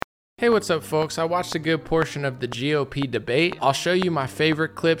Hey, what's up, folks? I watched a good portion of the GOP debate. I'll show you my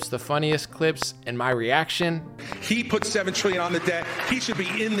favorite clips, the funniest clips, and my reaction. He put $7 trillion on the debt. He should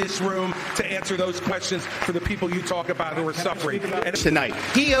be in this room to answer those questions for the people you talk about who are suffering. And tonight,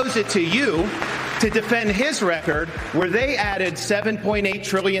 he owes it to you to defend his record where they added $7.8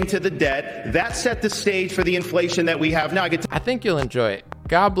 trillion to the debt. That set the stage for the inflation that we have now. I think you'll enjoy it.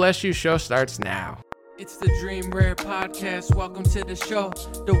 God bless you. Show starts now. It's the Dream Rare Podcast. Welcome to the show.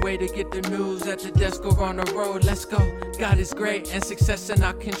 The way to get the news at the desk or on the road. Let's go. God is great and success in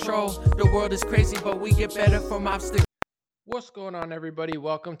our control. The world is crazy, but we get better from obstacles. What's going on, everybody?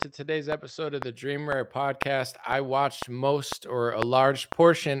 Welcome to today's episode of the Dream Rare Podcast. I watched most or a large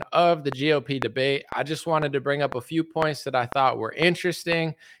portion of the GOP debate. I just wanted to bring up a few points that I thought were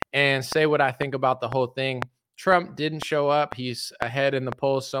interesting and say what I think about the whole thing. Trump didn't show up. He's ahead in the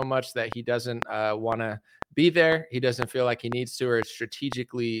polls so much that he doesn't want to be there. He doesn't feel like he needs to, or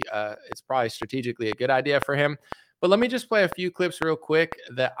it's probably strategically a good idea for him. But let me just play a few clips real quick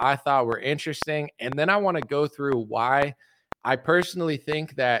that I thought were interesting. And then I want to go through why I personally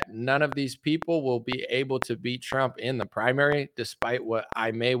think that none of these people will be able to beat Trump in the primary, despite what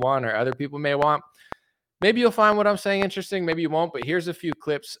I may want or other people may want. Maybe you'll find what I'm saying interesting. Maybe you won't, but here's a few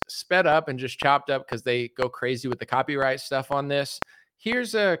clips sped up and just chopped up because they go crazy with the copyright stuff on this.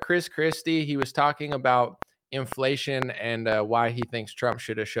 Here's Christie. He was talking about inflation and why he thinks Trump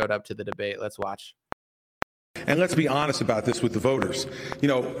should have showed up to the debate. Let's watch. And let's be honest about this with the voters. You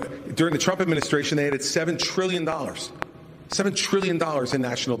know, during the Trump administration, they added $7 trillion. $7 trillion in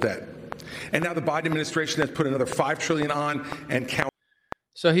national debt. And now the Biden administration has put another $5 trillion on and count.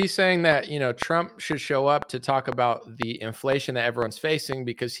 So he's saying that, Trump should show up to talk about the inflation that everyone's facing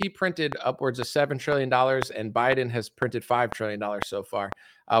because he printed upwards of $7 trillion and Biden has printed $5 trillion so far.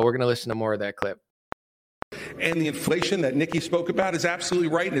 We're going to listen to more of that clip. And the inflation that Nikki spoke about is absolutely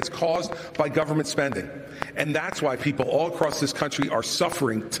right, and it's caused by government spending. And that's why people all across this country are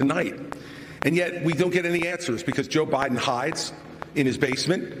suffering tonight. And yet we don't get any answers because Joe Biden hides in his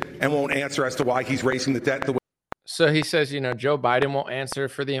basement and won't answer as to why he's raising the debt the way. So he says, Joe Biden won't answer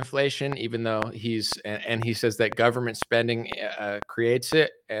for the inflation, even though he says that government spending creates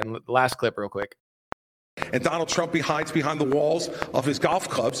it. And last clip real quick. And Donald Trump hides behind the walls of his golf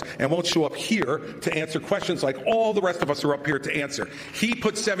clubs and won't show up here to answer questions like all the rest of us are up here to answer. He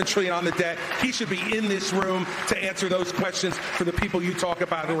put $7 trillion on the debt. He should be in this room to answer those questions for the people you talk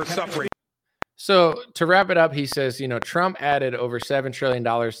about who are suffering. So to wrap it up, he says, Trump added over $7 trillion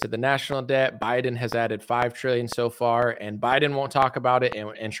to the national debt. Biden has added $5 trillion so far, and Biden won't talk about it,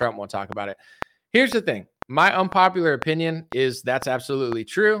 and Trump won't talk about it. Here's the thing. My unpopular opinion is that's absolutely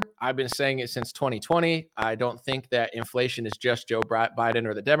true. I've been saying it since 2020. I don't think that inflation is just Joe Biden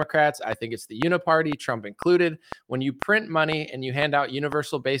or the Democrats. I think it's the uniparty, Trump included. When you print money and you hand out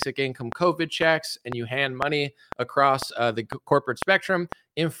universal basic income COVID checks and you hand money across the corporate spectrum,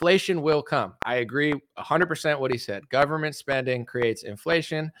 inflation will come. I agree 100% what he said. Government spending creates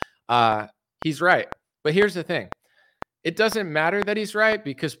inflation. He's right. But here's the thing. It doesn't matter that he's right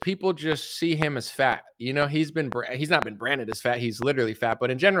because people just see him as fat. He's not been branded as fat. He's literally fat. But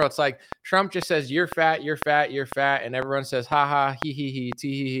in general, it's like Trump just says, you're fat, you're fat, you're fat. And everyone says, ha ha, he,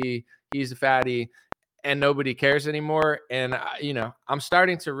 tee he, he's a fatty. And nobody cares anymore. And, I'm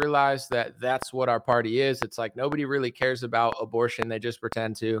starting to realize that that's what our party is. It's like nobody really cares about abortion. They just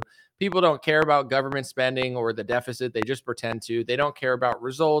pretend to. People don't care about government spending or the deficit. They just pretend to. They don't care about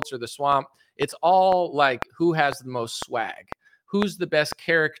results or the swamp. It's all like who has the most swag, who's the best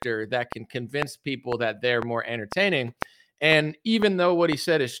character that can convince people that they're more entertaining. And even though what he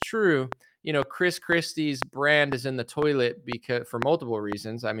said is true, Christie's brand is in the toilet because for multiple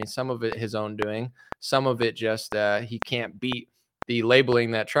reasons. I mean, some of it his own doing, some of it just he can't beat the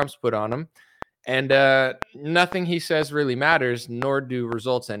labeling that Trump's put on him. And nothing he says really matters, nor do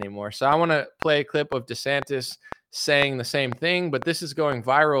results anymore. So I want to play a clip of DeSantis saying the same thing, but this is going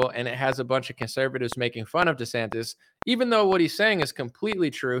viral and it has a bunch of conservatives making fun of DeSantis, even though what he's saying is completely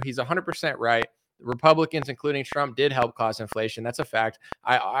true. He's 100% right. Republicans, including Trump, did help cause inflation. That's a fact.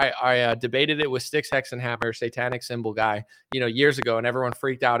 I debated it with Styx Hexenhammer, satanic symbol guy, years ago, and everyone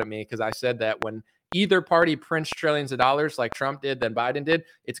freaked out at me because I said that when either party prints trillions of dollars like Trump did, then Biden did,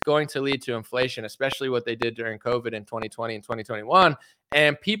 it's going to lead to inflation, especially what they did during COVID in 2020 and 2021.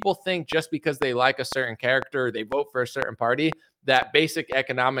 And people think just because they like a certain character, or they vote for a certain party, that basic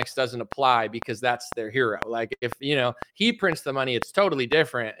economics doesn't apply because that's their hero. Like if, he prints the money, it's totally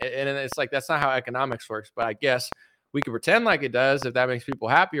different. And it's like, that's not how economics works. But I guess we could pretend like it does if that makes people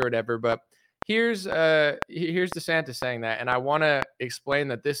happy or whatever. But here's DeSantis saying that. And I want to explain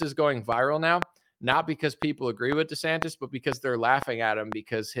that this is going viral now not because people agree with DeSantis, but because they're laughing at him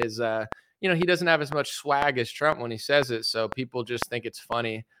because his, he doesn't have as much swag as Trump when he says it. So people just think it's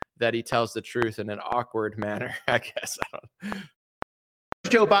funny that he tells the truth in an awkward manner, I guess. I don't.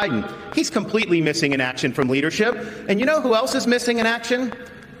 Joe Biden, he's completely missing in action from leadership. And you know who else is missing in action?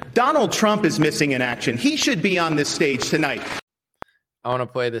 Donald Trump is missing in action. He should be on this stage tonight. I want to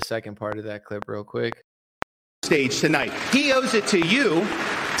play the second part of that clip real quick. Stage tonight. He owes it to you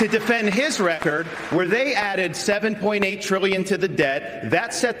to defend his record where they added $7.8 trillion to the debt.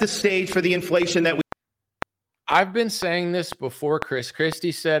 That set the stage for the inflation that we. I've been saying this before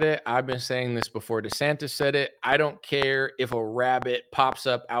Christie said it. I've been saying this before DeSantis said it. I don't care if a rabbit pops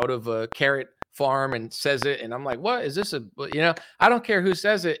up out of a carrot farm and says it. And I'm like, what is this? I don't care who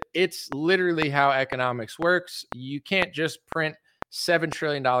says it. It's literally how economics works. You can't just print $7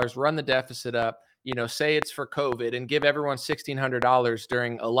 trillion, run the deficit up, say it's for COVID and give everyone $1,600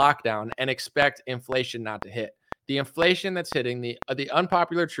 during a lockdown and expect inflation not to hit. The inflation that's hitting, the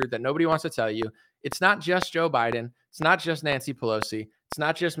unpopular truth that nobody wants to tell you, it's not just Joe Biden. It's not just Nancy Pelosi. It's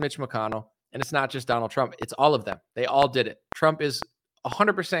not just Mitch McConnell. And it's not just Donald Trump. It's all of them. They all did it. Trump is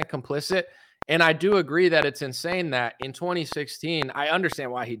 100% complicit. And I do agree that it's insane that in 2016, I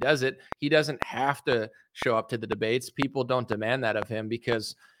understand why he does it. He doesn't have to show up to the debates. People don't demand that of him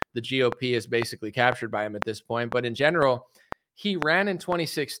because the GOP is basically captured by him at this point. But in general, he ran in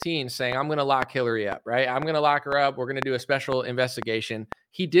 2016 saying, I'm going to lock Hillary up, right? I'm going to lock her up. We're going to do a special investigation.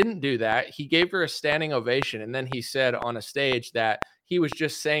 He didn't do that. He gave her a standing ovation. And then he said on a stage that he was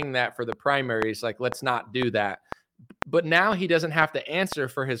just saying that for the primaries, like, let's not do that. But now he doesn't have to answer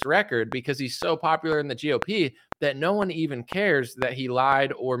for his record because he's so popular in the GOP that no one even cares that he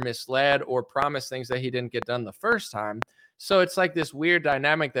lied or misled or promised things that he didn't get done the first time. So it's like this weird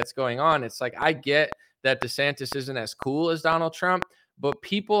dynamic that's going on. It's like, I get that DeSantis isn't as cool as Donald Trump, but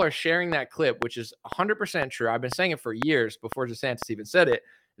people are sharing that clip, which is 100% true. I've been saying it for years before DeSantis even said it,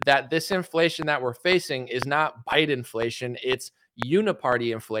 that this inflation that we're facing is not Biden inflation. It's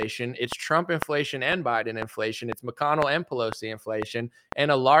uniparty inflation. It's Trump inflation and Biden inflation. It's McConnell and Pelosi inflation. And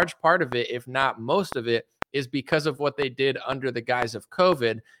a large part of it, if not most of it, is because of what they did under the guise of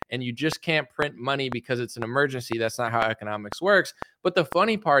COVID. And you just can't print money because it's an emergency. That's not how economics works. But the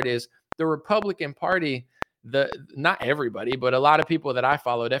funny part is the Republican Party, not everybody, but a lot of people that I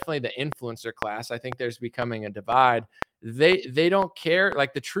follow, definitely the influencer class, I think there's becoming a divide. They don't care.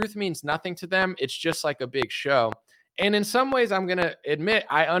 Like, the truth means nothing to them. It's just like a big show. And in some ways, I'm going to admit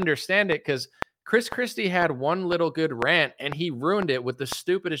I understand it because Christie had one little good rant and he ruined it with the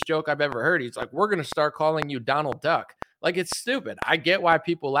stupidest joke I've ever heard. He's like, we're going to start calling you Donald Duck. Like, it's stupid. I get why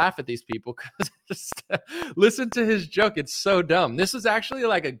people laugh at these people because just listen to his joke. It's so dumb. This is actually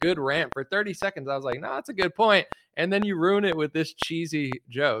like a good rant. For 30 seconds, I was like, no, that's a good point. And then you ruin it with this cheesy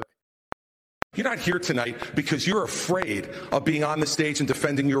joke. You're not here tonight because you're afraid of being on the stage and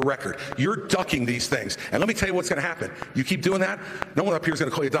defending your record. You're ducking these things. And let me tell you what's going to happen. You keep doing that, no one up here is going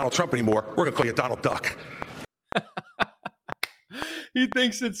to call you Donald Trump anymore. We're going to call you Donald Duck. He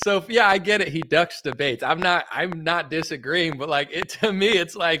thinks it's so. Yeah, I get it. He ducks debates. I'm not disagreeing, but like to me,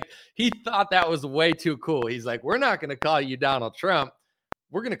 it's like he thought that was way too cool. He's like, we're not going to call you Donald Trump.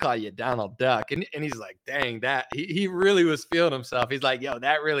 We're going to call you Donald Duck. And he's like, dang, that he really was feeling himself. He's like, yo,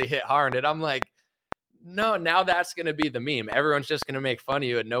 that really hit hard. And I'm like, no, now that's going to be the meme. Everyone's just going to make fun of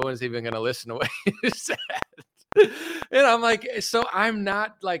you and no one's even going to listen to what you said. And I'm like, so I'm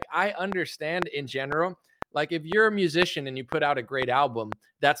not like, I understand in general. Like, if you're a musician and you put out a great album,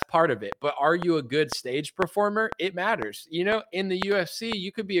 that's part of it. But are you a good stage performer? It matters. In the UFC,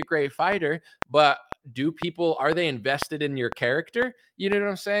 you could be a great fighter, but are they invested in your character? You know what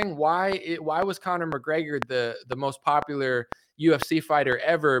I'm saying? Why was Conor McGregor the most popular UFC fighter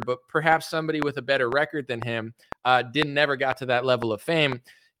ever, but perhaps somebody with a better record than him never got to that level of fame?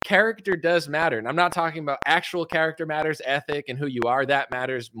 Character does matter. And I'm not talking about actual character matters, ethic and who you are. That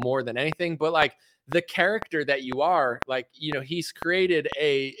matters more than anything. But like, the character that you are, like, he's created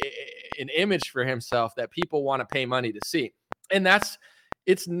an image for himself that people want to pay money to see. And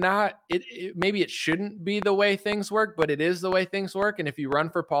maybe it shouldn't be the way things work, but it is the way things work. And if you run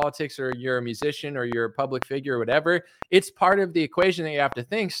for politics or you're a musician or you're a public figure or whatever, it's part of the equation that you have to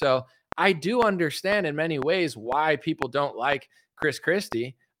think. So I do understand in many ways why people don't like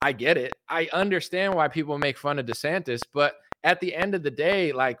Christie. I get it. I understand why people make fun of DeSantis, but at the end of the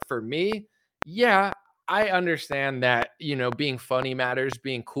day, like, for me, yeah, I understand that, being funny matters,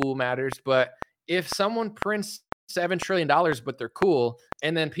 being cool matters. But if someone prints $7 trillion, but they're cool,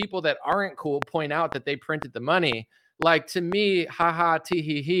 and then people that aren't cool point out that they printed the money, like, to me, haha, tee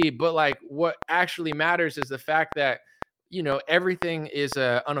hee hee. But like, what actually matters is the fact that, everything is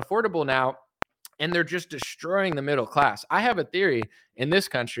unaffordable now. and they're just destroying the middle class. I have a theory in this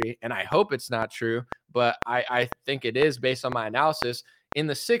country, and I hope it's not true, but I think it is based on my analysis. In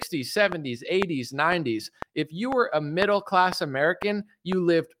the 60s, 70s, 80s, 90s, if you were a middle class American, you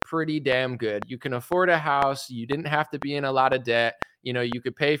lived pretty damn good. You can afford a house. You didn't have to be in a lot of debt. You know, you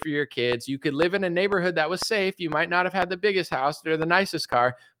could pay for your kids. You could live in a neighborhood that was safe. You might not have had the biggest house or the nicest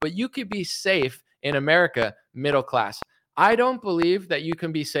car, but you could be safe in America, middle class. I don't believe that you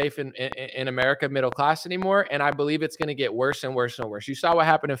can be safe in America middle class anymore. And I believe it's going to get worse and worse and worse. You saw what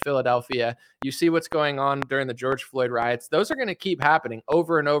happened in Philadelphia. You see what's going on during the George Floyd riots. Those are going to keep happening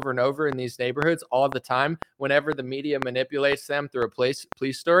over and over and over in these neighborhoods all the time whenever the media manipulates them through a police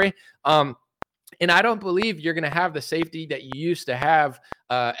story. And I don't believe you're going to have the safety that you used to have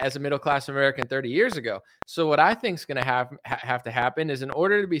as a middle-class American 30 years ago. So what I think is going to have to happen is, in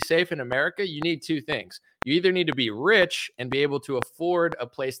order to be safe in America, you need two things. You either need to be rich and be able to afford a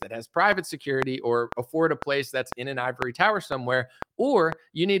place that has private security, or afford a place that's in an ivory tower somewhere, or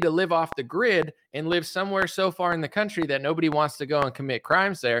you need to live off the grid and live somewhere so far in the country that nobody wants to go and commit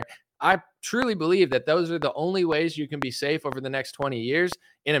crimes there. I truly believe that those are the only ways you can be safe over the next 20 years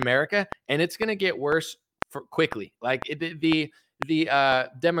in America, and it's going to get worse quickly. Like the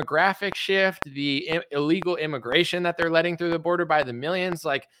demographic shift, the illegal immigration that they're letting through the border by the millions,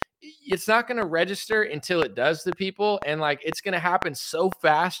 like, it's not going to register until it does to people, and like, it's going to happen so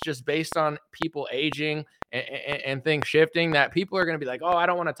fast just based on people aging and things shifting, that people are going to be like, oh, I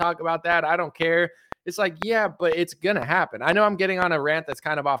don't want to talk about that. I don't care. It's like, yeah, but it's going to happen. I know I'm getting on a rant that's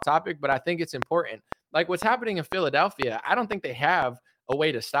kind of off topic, but I think it's important. Like what's happening in Philadelphia, I don't think they have a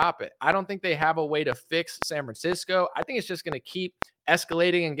way to stop it. I don't think they have a way to fix San Francisco. I think it's just going to keep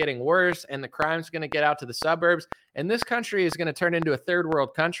escalating and getting worse, and the crime's going to get out to the suburbs. And this country is going to turn into a third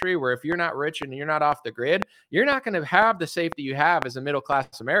world country where if you're not rich and you're not off the grid, you're not going to have the safety you have as a middle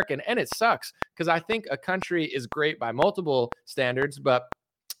class American. And it sucks, because I think a country is great by multiple standards, but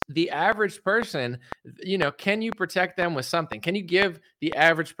the average person, you know, can you protect them with something? Can you give the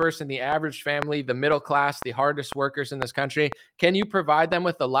average person, the average family, the middle class, the hardest workers in this country, can you provide them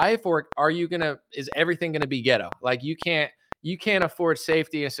with a life, or is everything going to be ghetto? Like you can't afford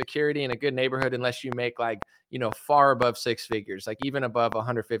safety and security in a good neighborhood unless you make, like, you know, far above six figures, like even above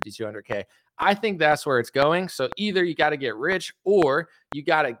 150, 200K. I think that's where it's going. So either you got to get rich, or you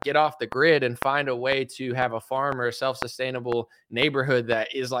got to get off the grid and find a way to have a farm or a self-sustainable neighborhood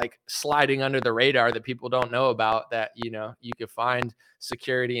that is like sliding under the radar, that people don't know about, that, you know, you could find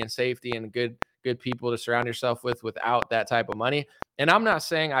security and safety and good people to surround yourself with without that type of money. And I'm not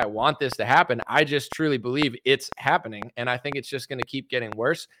saying I want this to happen. I just truly believe it's happening. And I think it's just going to keep getting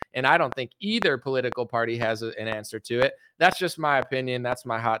worse. And I don't think either political party has an answer to it. That's just my opinion. That's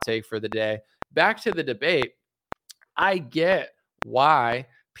my hot take for the day. Back to the debate. I get why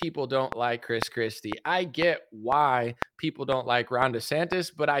people don't like Chris Christie. I get why people don't like Ron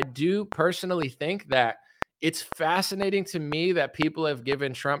DeSantis, but I do personally think that it's fascinating to me that people have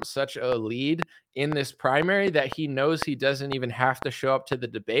given Trump such a lead in this primary that he knows he doesn't even have to show up to the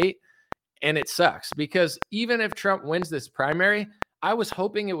debate. And it sucks, because even if Trump wins this primary, I was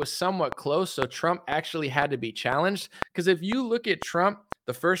hoping it was somewhat close, so Trump actually had to be challenged. Because if you look at Trump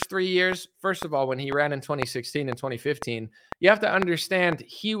the first 3 years, first of all, when he ran in 2016 and 2015, you have to understand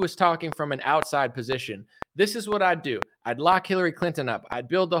he was talking from an outside position. This is what I'd do. I'd lock Hillary Clinton up. I'd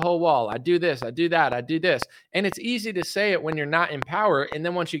build the whole wall. I'd do this. I'd do that. I'd do this. And it's easy to say it when you're not in power. And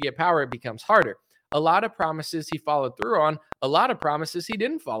then once you get power, it becomes harder. A lot of promises he followed through on, a lot of promises he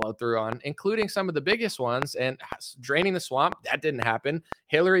didn't follow through on, including some of the biggest ones. And draining the swamp, that didn't happen.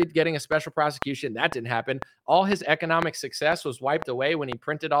 Hillary getting a special prosecution, that didn't happen. All his economic success was wiped away when he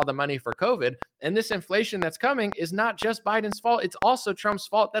printed all the money for COVID. And this inflation that's coming is not just Biden's fault. It's also Trump's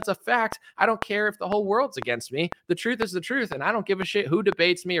fault. That's a fact. I don't care if the whole world's against me. The truth is the truth. And I don't give a shit who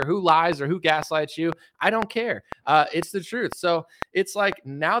debates me or who lies or who gaslights you. I don't care. It's the truth. So it's like,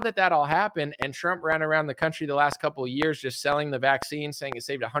 now that all happened, and Trump ran around the country the last couple of years just selling the vaccine, saying it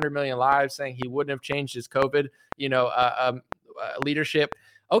saved 100 million lives, saying he wouldn't have changed his COVID, leadership.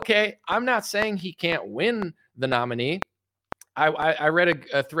 Okay, I'm not saying he can't win the nominee. I read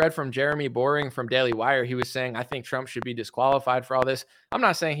a thread from Jeremy Boring from Daily Wire. He was saying, I think Trump should be disqualified for all this. I'm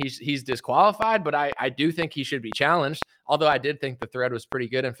not saying he's disqualified, but I do think he should be challenged. Although I did think the thread was pretty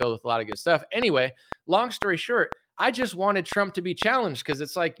good and filled with a lot of good stuff. Anyway, long story short, I just wanted Trump to be challenged, because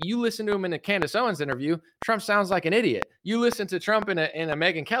it's like, you listen to him in a Candace Owens interview, Trump sounds like an idiot. You listen to Trump in a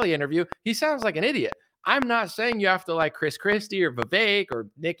Megyn Kelly interview, he sounds like an idiot. I'm not saying you have to like Chris Christie or Vivek or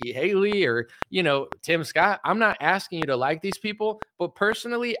Nikki Haley or, Tim Scott. I'm not asking you to like these people, but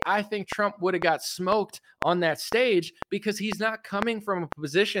personally, I think Trump would have got smoked on that stage because he's not coming from a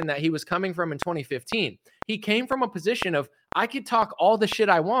position that he was coming from in 2015. He came from a position of, I could talk all the shit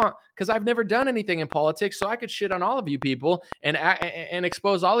I want because I've never done anything in politics, so I could shit on all of you people and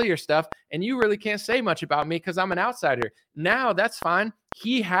expose all of your stuff, and you really can't say much about me because I'm an outsider. Now, that's fine.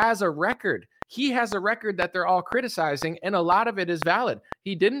 He has a record. He has a record that they're all criticizing, and a lot of it is valid.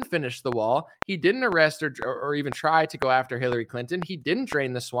 He didn't finish the wall. He didn't arrest or even try to go after Hillary Clinton. He didn't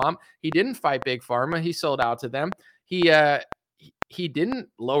drain the swamp. He didn't fight Big Pharma. He sold out to them. He didn't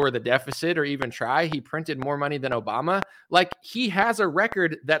lower the deficit or even try. He printed more money than Obama. Like, he has a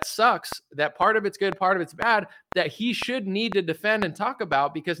record that sucks, that part of it's good, part of it's bad, that he should need to defend and talk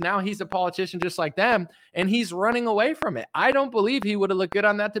about because now he's a politician just like them and he's running away from it. I don't believe he would have looked good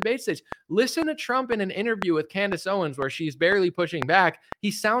on that debate stage. Listen to Trump in an interview with Candace Owens where she's barely pushing back.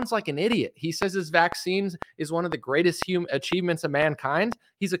 He sounds like an idiot. He says his vaccines is one of the greatest achievements of mankind.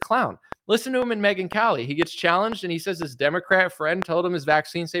 He's a clown. Listen to him in Megyn Kelly. He gets challenged and he says his Democrat friend told him his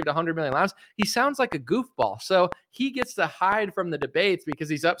vaccine saved 100 million lives. He sounds like a goofball. So he gets to hide from the debates because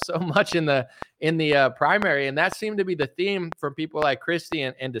he's up so much in the primary. And that seemed to be the theme for people like Christie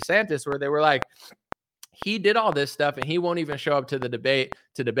and DeSantis, where they were like, he did all this stuff and he won't even show up to the debate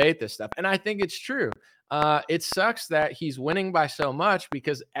to debate this stuff. And I think it's true. It sucks that he's winning by so much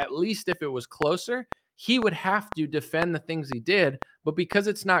because at least if it was closer, he would have to defend the things he did. But because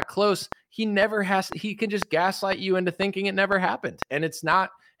it's not close, he can just gaslight you into thinking it never happened. And it's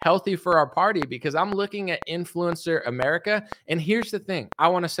not healthy for our party because I'm looking at influencer America. And here's the thing. I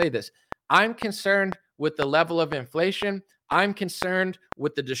want to say this. I'm concerned with the level of inflation. I'm concerned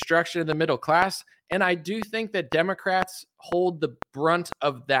with the destruction of the middle class. And I do think that Democrats hold the brunt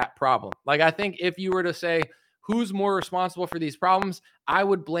of that problem. Like, I think if you were to say, who's more responsible for these problems, I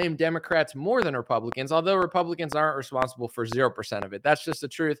would blame Democrats more than Republicans, although Republicans aren't responsible for 0% of it. That's just the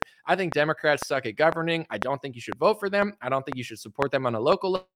truth. I think Democrats suck at governing. I don't think you should vote for them. I don't think you should support them on a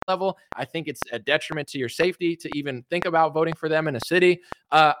local level. I think it's a detriment to your safety to even think about voting for them in a city.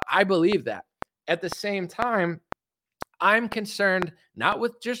 I believe that. At the same time, I'm concerned not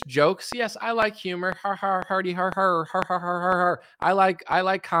with just jokes. Yes, I like humor. Har har hardy har har har har har har. I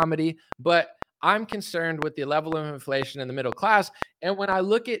like comedy, but I'm concerned with the level of inflation in the middle class. And when I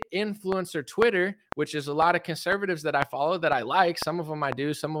look at influencer Twitter, which is a lot of conservatives that I follow that I like, some of them I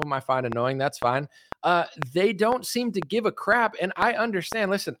do, some of them I find annoying, that's fine. They don't seem to give a crap. And I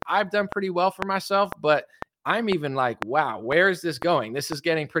understand, listen, I've done pretty well for myself, but I'm even like, wow, where is this going? This is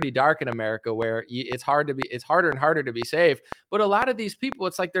getting pretty dark in America where it's harder and harder to be safe. But a lot of these people,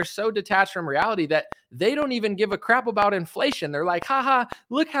 it's like they're so detached from reality that they don't even give a crap about inflation. They're like, haha,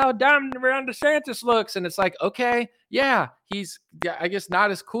 look how dumb Ron DeSantis looks. And it's like, okay, yeah, he's, I guess,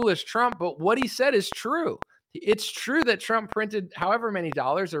 not as cool as Trump, but what he said is true. It's true that Trump printed however many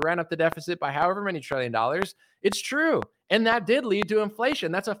dollars or ran up the deficit by however many $1 trillion. It's true. And that did lead to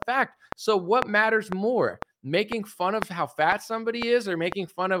inflation. That's a fact. So what matters more? Making fun of how fat somebody is or making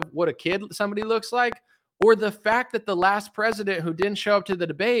fun of what a kid somebody looks like, or the fact that the last president who didn't show up to the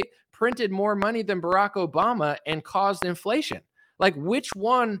debate printed more money than Barack Obama and caused inflation? Like, which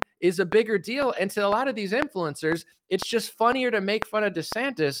one is a bigger deal? And to a lot of these influencers, it's just funnier to make fun of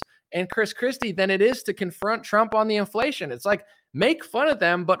DeSantis and Chris Christie than it is to confront Trump on the inflation. It's like, make fun of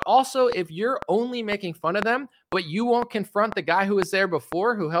them, but also if you're only making fun of them, but you won't confront the guy who was there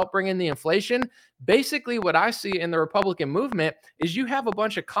before who helped bring in the inflation, basically what I see in the Republican movement is you have a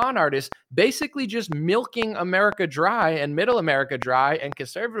bunch of con artists basically just milking America dry and middle America dry and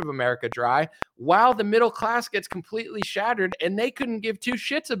conservative America dry while the middle class gets completely shattered and they couldn't give two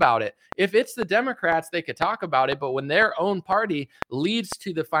shits about it. If it's the Democrats, they could talk about it, but when their own party leads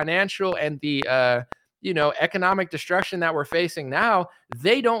to the financial and the economic destruction that we're facing now,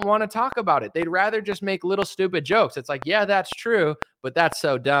 they don't want to talk about it. They'd rather just make little stupid jokes. It's like, yeah, that's true, but that's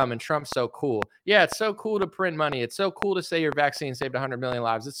so dumb and Trump's so cool. Yeah, it's so cool to print money. It's so cool to say your vaccine saved 100 million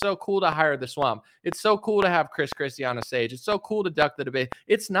lives. It's so cool to hire the swamp. It's so cool to have Chris Christie on a stage. It's so cool to duck the debate.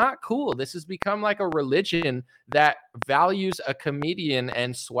 It's not cool. This has become like a religion that values a comedian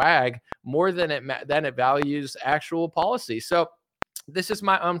and swag more than it values actual policy. So this is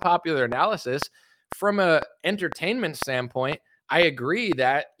my unpopular analysis. From a entertainment standpoint, I agree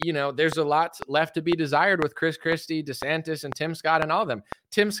that, there's a lot left to be desired with Chris Christie, DeSantis, and Tim Scott and all of them.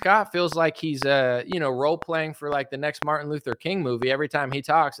 Tim Scott feels like he's, role playing for like the next Martin Luther King movie. Every time he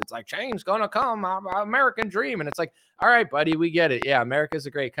talks, it's like, change's gonna come, American dream. And it's like, all right, buddy, we get it. Yeah, America's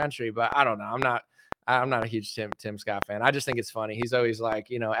a great country, but I don't know. I'm not a huge Tim Scott fan. I just think it's funny. He's always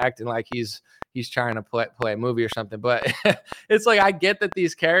like, acting like he's, he's trying to play a movie or something. But it's like, I get that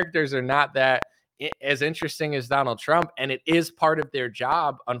these characters are not that as interesting as Donald Trump, and it is part of their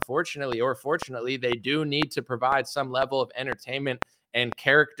job. Unfortunately or fortunately, they do need to provide some level of entertainment and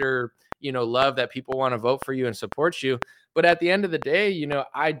character, love, that people want to vote for you and support you. But at the end of the day,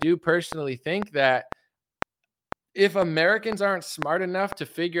 I do personally think that if Americans aren't smart enough to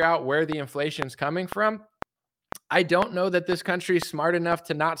figure out where the inflation's coming from, I don't know that this country is smart enough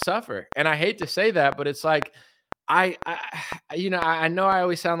to not suffer. And I hate to say that, but it's like, I know I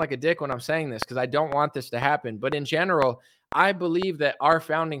always sound like a dick when I'm saying this because I don't want this to happen. But in general, I believe that our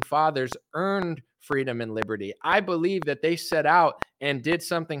founding fathers earned freedom and liberty. I believe that they set out and did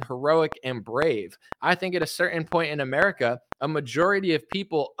something heroic and brave. I think at a certain point in America, a majority of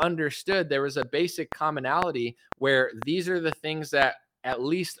people understood there was a basic commonality where these are the things that at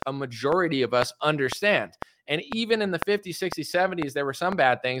least a majority of us understand. And even in the 50s, 60s, 70s, there were some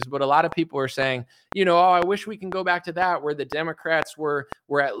bad things, but a lot of people were saying, oh, I wish we can go back to that, where the Democrats were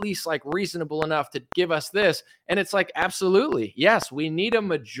at least like reasonable enough to give us this. And it's like, absolutely. Yes, we need a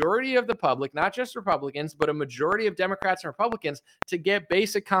majority of the public, not just Republicans, but a majority of Democrats and Republicans to get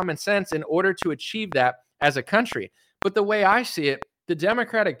basic common sense in order to achieve that as a country. But the way I see it, the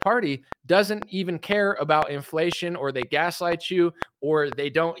Democratic Party doesn't even care about inflation, or they gaslight you, or they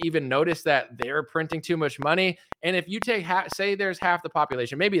don't even notice that they're printing too much money. And if you take, say there's half the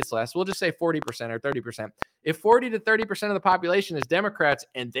population, maybe it's less, we'll just say 40% or 30%. If 40 to 30% of the population is Democrats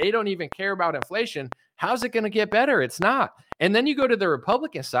and they don't even care about inflation, how's it going to get better? It's not. And then you go to the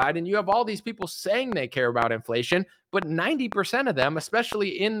Republican side and you have all these people saying they care about inflation, but 90% of them,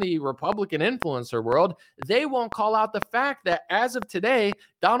 especially in the Republican influencer world, they won't call out the fact that as of today,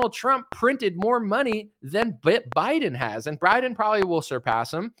 Donald Trump printed more money than Biden has. And Biden probably will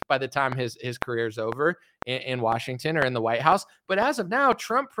surpass him by the time his career's over in Washington or in the White House. But as of now,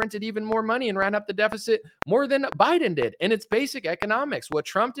 Trump printed even more money and ran up the deficit more than Biden did. And it's basic economics. What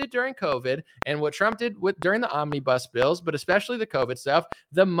Trump did during COVID and what Trump did during the omnibus bills, but especially the COVID stuff,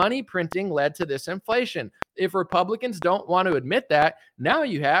 the money printing led to this inflation. If Republicans don't want to admit that, now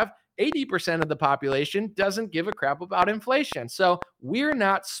you have 80% of the population doesn't give a crap about inflation. So we're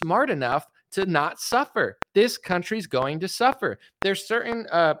not smart enough to not suffer. This country's going to suffer. There's certain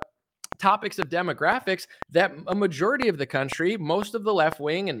topics of demographics that a majority of the country, most of the left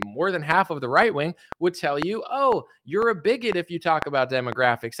wing and more than half of the right wing would tell you, oh, you're a bigot if you talk about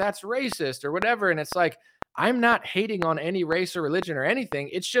demographics. That's racist or whatever. And it's like, I'm not hating on any race or religion or anything.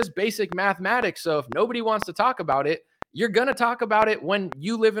 It's just basic mathematics. So if nobody wants to talk about it, you're going to talk about it when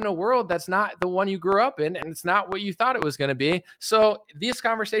you live in a world that's not the one you grew up in, and it's not what you thought it was going to be. So this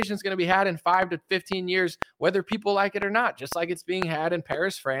conversation is going to be had in 5 to 15 years, whether people like it or not, just like it's being had in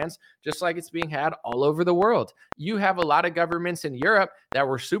Paris, France, just like it's being had all over the world. You have a lot of governments in Europe that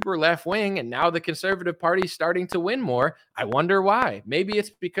were super left wing, and now the Conservative Party is starting to win more. I wonder why. Maybe it's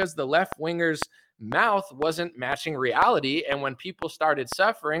because the left wingers' mouth wasn't matching reality. And when people started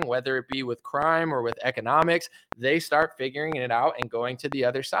suffering, whether it be with crime or with economics, they start figuring it out and going to the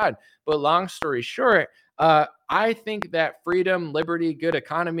other side. But long story short, I think that freedom, liberty, good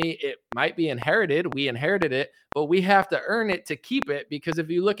economy, it might be inherited. We inherited it, but we have to earn it to keep it, because if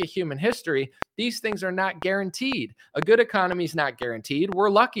you look at human history, these things are not guaranteed. A good economy is not guaranteed. We're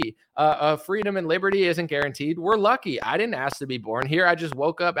lucky. Freedom and liberty isn't guaranteed. We're lucky. I didn't ask to be born here. I just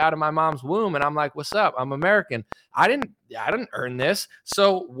woke up out of my mom's womb and I'm like, what's up? I'm American. I didn't earn this.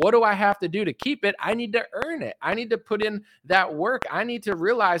 So what do I have to do to keep it? I need to earn it. I need to put in that work. I need to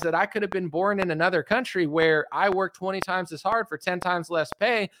realize that I could have been born in another country where I work 20 times as hard for 10 times less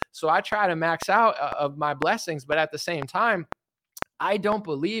pay. So I try to max out of my blessings. But at the same time, I don't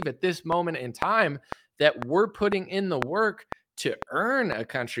believe at this moment in time that we're putting in the work to earn a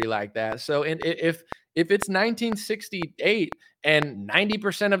country like that. So if it's 1968 and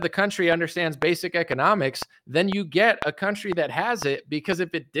 90% of the country understands basic economics, then you get a country that has it, because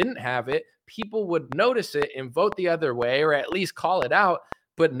if it didn't have it, people would notice it and vote the other way, or at least call it out.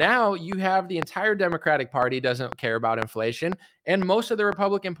 But now you have the entire Democratic Party doesn't care about inflation, and most of the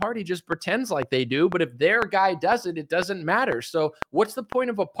Republican Party just pretends like they do. But if their guy does it, it doesn't matter. So what's the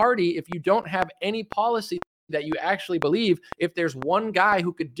point of a party if you don't have any policy that you actually believe? If there's one guy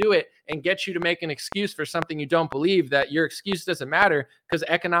who could do it and get you to make an excuse for something you don't believe, that your excuse doesn't matter, because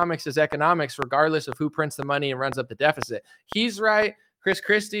economics is economics regardless of who prints the money and runs up the deficit. He's right.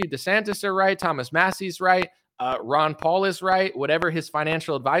 Christie, DeSantis are right. Thomas Massey's right. Ron Paul is right. Whatever his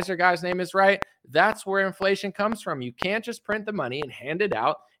financial advisor guy's name is right. That's where inflation comes from. You can't just print the money and hand it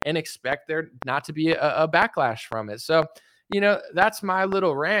out and expect there not to be a backlash from it. So, that's my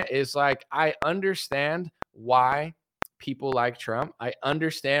little rant, is like, I understand why people like Trump. I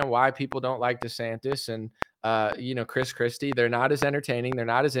understand why people don't like DeSantis and Chris Christie. They're not as entertaining. They're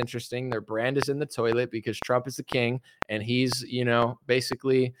not as interesting. Their brand is in the toilet because Trump is the king and he's,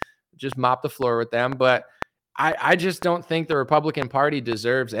 basically just mop the floor with them. But I just don't think the Republican Party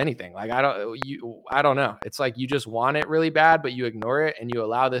deserves anything. Like, I don't know. It's like you just want it really bad, but you ignore it and you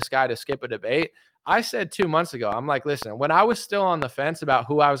allow this guy to skip a debate. I said 2 months ago, I'm like, listen, when I was still on the fence about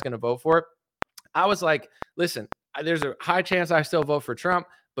who I was going to vote for, I was like, listen, there's a high chance I still vote for Trump,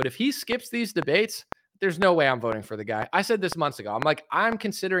 but if he skips these debates, there's no way I'm voting for the guy. I said this months ago. I'm like, I'm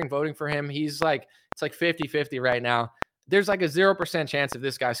considering voting for him. It's like 50-50 right now. There's like a 0% chance if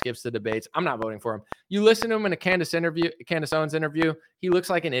this guy skips the debates, I'm not voting for him. You listen to him in a Candace Owens interview, he looks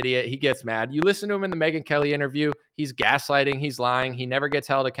like an idiot. He gets mad. You listen to him in the Megyn Kelly interview, he's gaslighting, he's lying, he never gets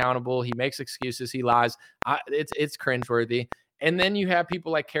held accountable, he makes excuses, he lies. It's cringeworthy. And then you have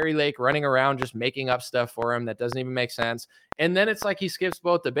people like Carrie Lake running around just making up stuff for him that doesn't even make sense. And then it's like he skips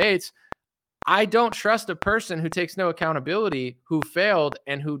both debates. I don't trust a person who takes no accountability, who failed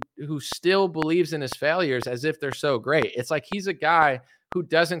and who still believes in his failures as if they're so great. It's like he's a guy who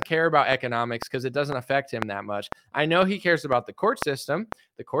doesn't care about economics because it doesn't affect him that much. I know he cares about the court system.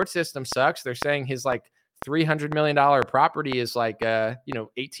 The court system sucks. They're saying his like $300 million property is like,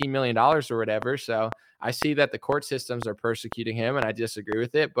 $18 million or whatever. So I see that the court systems are persecuting him and I disagree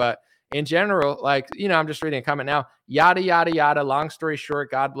with it. But in general, like, I'm just reading a comment now, yada, yada, yada. Long story short,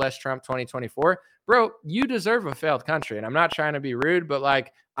 God bless Trump 2024. Bro, you deserve a failed country. And I'm not trying to be rude, but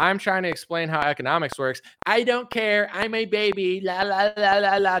like, I'm trying to explain how economics works. I don't care. I'm a baby. La, la, la,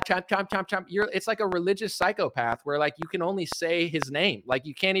 la, la. Chomp, chomp, chomp, chomp. It's like a religious psychopath where like you can only say his name. Like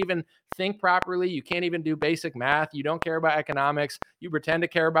you can't even think properly. You can't even do basic math. You don't care about economics. You pretend to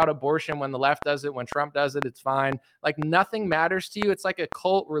care about abortion when the left does it. When Trump does it, it's fine. Like nothing matters to you. It's like a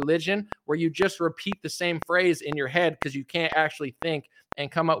cult religion where you just repeat the same phrase in your head because you can't actually think and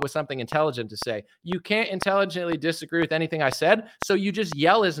come up with something intelligent to say. You can't intelligently disagree with anything I said, so you just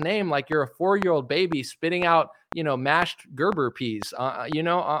yell his name like you're a 4-year-old baby spitting out, mashed Gerber peas,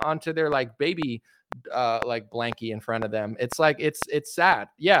 onto their like baby like blankie in front of them. It's like it's sad.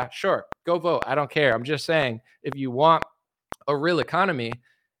 Yeah, sure, go vote. I don't care. I'm just saying, if you want a real economy,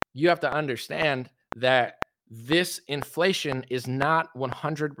 you have to understand that this inflation is not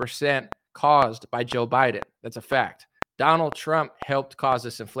 100% caused by Joe Biden. That's a fact. Donald Trump helped cause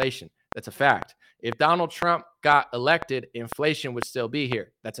this inflation. That's a fact. If Donald Trump got elected, inflation would still be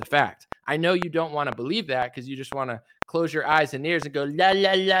here. That's a fact. I know you don't want to believe that because you just want to close your eyes and ears and go, la,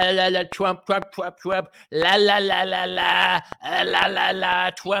 la, la, la, la, Trump, Trump, Trump, Trump, la, la, la, la, la, la, la, la,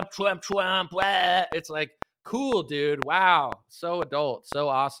 Trump, Trump, Trump. It's like, cool, dude. Wow. So adult. So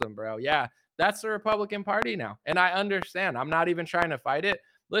awesome, bro. Yeah, that's the Republican Party now. And I understand. I'm not even trying to fight it.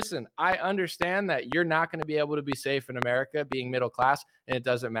 Listen, I understand that you're not going to be able to be safe in America being middle class, and it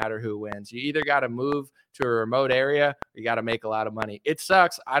doesn't matter who wins. You either got to move to a remote area or you got to make a lot of money. It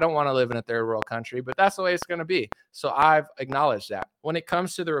sucks. I don't want to live in a third world country, but that's the way it's going to be. So I've acknowledged that. When it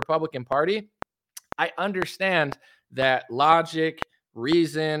comes to the Republican Party, I understand that logic,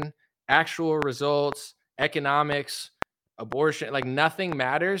 reason, actual results, economics, abortion, like nothing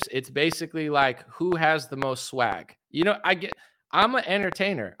matters. It's basically like who has the most swag. I'm an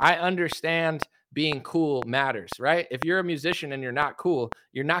entertainer. I understand being cool matters, right? If you're a musician and you're not cool,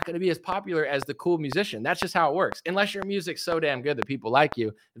 you're not going to be as popular as the cool musician. That's just how it works. Unless your music's so damn good that people like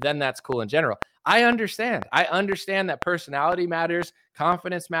you, then that's cool in general. I understand. I understand that personality matters,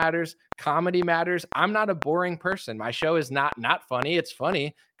 confidence matters, comedy matters. I'm not a boring person. My show is not funny. It's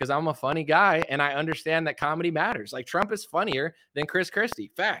funny because I'm a funny guy, and I understand that comedy matters. Like Trump is funnier than Chris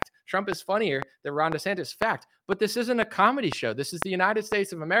Christie. Fact. Trump is funnier than Ron DeSantis. Fact. But this isn't a comedy show. This is the United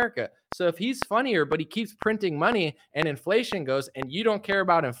States of America. So if he's funnier, but he keeps printing money and inflation goes, and you don't care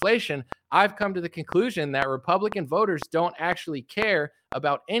about inflation, I've come to the conclusion that Republican voters don't actually care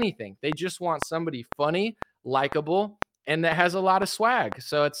about anything. They just want somebody funny, likable, and that has a lot of swag.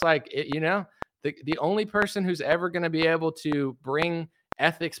 So it's like, the only person who's ever going to be able to bring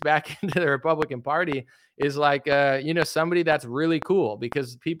ethics back into the Republican Party is like, somebody that's really cool,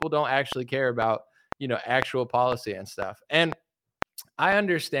 because people don't actually care about, actual policy and stuff. And I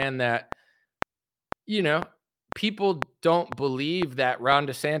understand that, people don't believe that Ron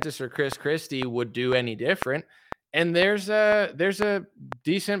DeSantis or Chris Christie would do any different. And there's a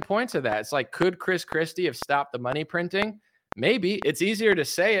decent point to that. It's like, could Chris Christie have stopped the money printing? Maybe. It's easier to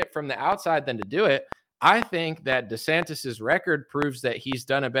say it from the outside than to do it. I think that DeSantis's record proves that he's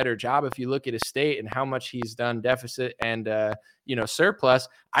done a better job. If you look at his state and how much he's done deficit and, surplus,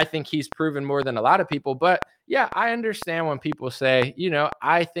 I think he's proven more than a lot of people. But yeah, I understand when people say,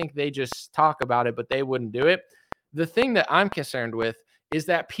 I think they just talk about it, but they wouldn't do it. The thing that I'm concerned with is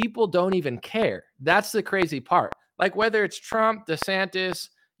that people don't even care. That's the crazy part. Like whether it's Trump, DeSantis,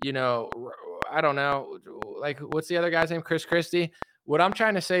 I don't know, like what's the other guy's name? Christie. What I'm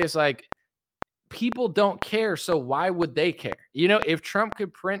trying to say is like people don't care, so why would they care? If Trump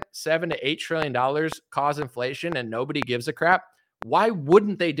could print $7 to $8 trillion, cause inflation, and nobody gives a crap, why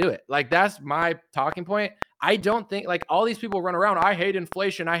wouldn't they do it? Like that's my talking point. I don't think like all these people run around, I hate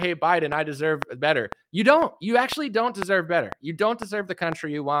inflation, I hate Biden, I deserve better. You don't. You actually don't deserve better. You don't deserve the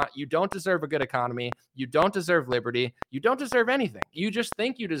country you want. You don't deserve a good economy. You don't deserve liberty. You don't deserve anything. You just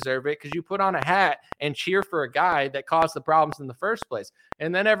think you deserve it because you put on a hat and cheer for a guy that caused the problems in the first place.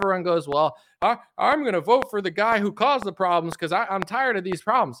 And then everyone goes, well, I'm going to vote for the guy who caused the problems because I'm tired of these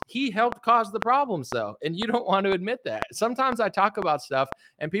problems. He helped cause the problems, though, and you don't want to admit that. Sometimes I talk about stuff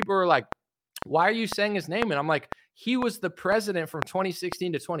and people are like, why are you saying his name? And I'm like, he was the president from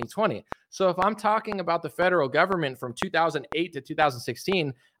 2016 to 2020. So if I'm talking about the federal government from 2008 to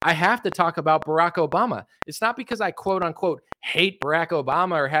 2016, I have to talk about Barack Obama. It's not because I quote unquote hate Barack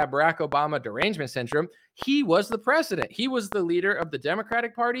Obama or have Barack Obama derangement syndrome. He was the president. He was the leader of the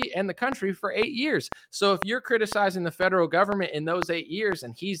Democratic Party and the country for 8 years. So if you're criticizing the federal government in those 8 years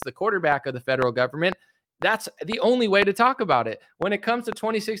and he's the quarterback of the federal government, that's the only way to talk about it. When it comes to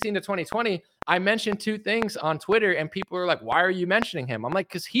 2016 to 2020, I mentioned two things on Twitter and people are like, why are you mentioning him? I'm like,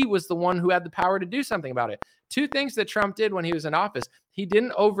 because he was the one who had the power to do something about it. Two things that Trump did when he was in office. He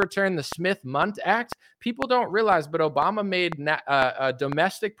didn't overturn the Smith-Mundt Act. People don't realize, but Obama made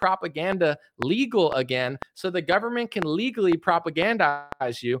domestic propaganda legal again so the government can legally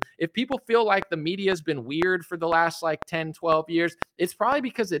propagandize you. If people feel like the media has been weird for the last 10, 12 years, it's probably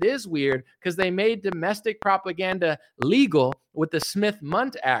because it is weird because they made domestic propaganda legal with the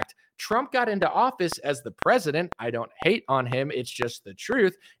Smith-Mundt Act. Trump got into office as the president. I don't hate on him. It's just the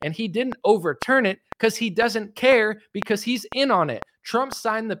truth. And he didn't overturn it because he doesn't care because he's in on it. Trump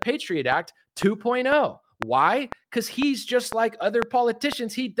signed the Patriot Act 2.0. Why? Because he's just like other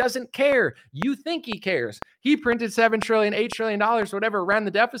politicians. He doesn't care. You think he cares. He printed $7 trillion, $8 trillion, whatever, ran the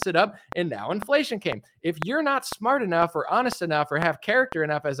deficit up, and now inflation came. If you're not smart enough or honest enough or have character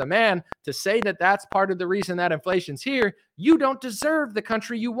enough as a man to say that that's part of the reason that inflation's here, you don't deserve the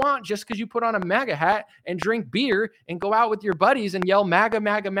country you want just because you put on a MAGA hat and drink beer and go out with your buddies and yell MAGA,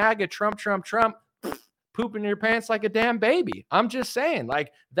 MAGA, MAGA, Trump, Trump, Trump, pooping your pants like a damn baby. I'm just saying,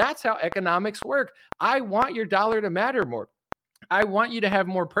 that's how economics work. I want your dollar to matter more. I want you to have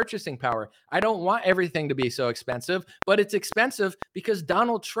more purchasing power. I don't want everything to be so expensive, but it's expensive because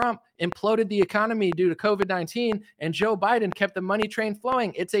Donald Trump imploded the economy due to COVID-19 and Joe Biden kept the money train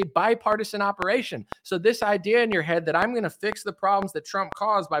flowing. It's a bipartisan operation. So this idea in your head that I'm going to fix the problems that Trump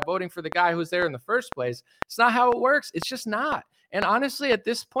caused by voting for the guy who was there in the first place, it's not how it works. It's just not. And honestly, at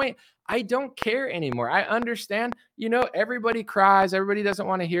this point, I don't care anymore. I understand, everybody cries. Everybody doesn't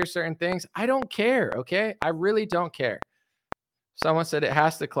want to hear certain things. I don't care, okay? I really don't care. Someone said it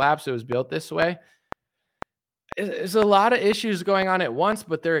has to collapse. It was built this way. There's a lot of issues going on at once,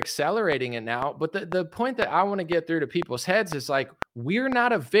 but they're accelerating it now. But the point that I want to get through to people's heads is we're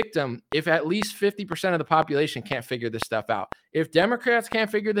not a victim if at least 50% of the population can't figure this stuff out. If Democrats can't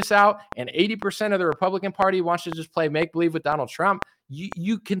figure this out and 80% of the Republican Party wants to just play make-believe with Donald Trump,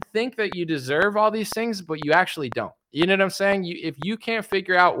 you can think that you deserve all these things, but you actually don't. You know what I'm saying? If you can't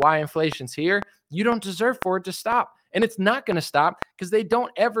figure out why inflation's here, you don't deserve for it to stop. And it's not going to stop because they don't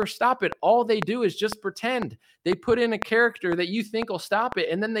ever stop it. All they do is just pretend. They put in a character that you think will stop it,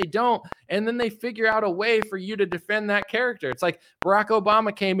 and then they don't. And then they figure out a way for you to defend that character. It's like Barack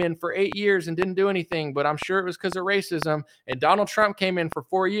Obama came in for 8 years and didn't do anything, but I'm sure it was because of racism. And Donald Trump came in for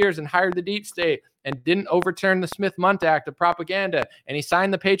 4 years and hired the deep state and didn't overturn the Smith-Mundt Act of propaganda. And he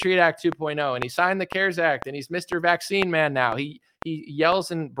signed the Patriot Act 2.0, and he signed the CARES Act, and he's Mr. Vaccine Man now. He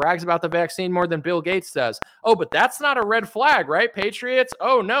yells and brags about the vaccine more than Bill Gates does. Oh, but that's not a red flag, right, Patriots?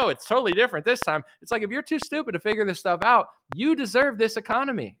 Oh, no, it's totally different this time. It's like if you're too stupid to figure this stuff out, you deserve this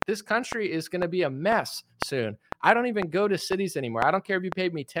economy. This country is going to be a mess soon. I don't even go to cities anymore. I don't care if you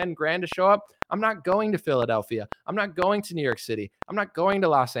paid me 10 grand to show up. I'm not going to Philadelphia. I'm not going to New York City. I'm not going to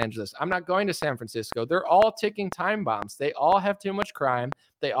Los Angeles. I'm not going to San Francisco. They're all ticking time bombs. They all have too much crime.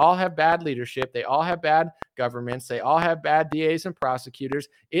 They all have bad leadership. They all have bad governments. They all have bad DAs and prosecutors.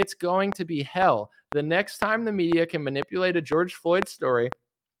 It's going to be hell. The next time the media can manipulate a George Floyd story,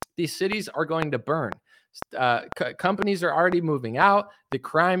 these cities are going to burn. Companies are already moving out. The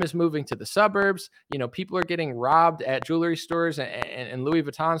crime is moving to the suburbs. People are getting robbed at jewelry stores and Louis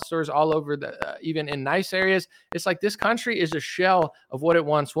Vuitton stores all over even in nice areas. It's like this country is a shell of what it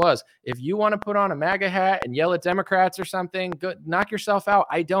once was. If you want to put on a MAGA hat and yell at Democrats or something, go knock yourself out.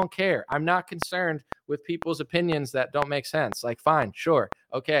 I don't care. I'm not concerned with people's opinions that don't make sense. Like, fine, sure.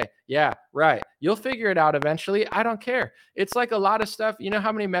 Okay. Yeah, right. You'll figure it out eventually. I don't care. It's like a lot of stuff. You know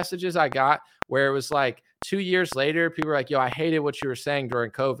how many messages I got where it was like 2 years later, people were like, yo, I hated what you were saying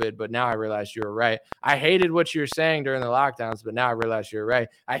during COVID, but now I realized you were right. I hated what you were saying during the lockdowns, but now I realized you were right.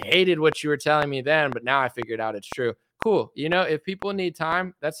 I hated what you were telling me then, but now I figured out it's true. Cool. If people need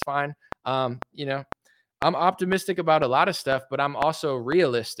time, that's fine. I'm optimistic about a lot of stuff, but I'm also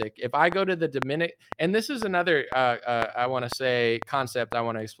realistic. If I go to the Dominican, and this is another, I want to say concept I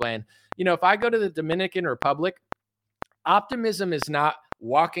want to explain. If I go to the Dominican Republic, optimism is not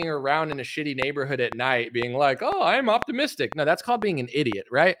walking around in a shitty neighborhood at night being like, oh, I'm optimistic. No, that's called being an idiot,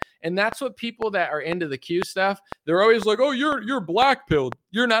 right? And that's what people that are into the Q stuff, they're always like, oh, you're black pilled.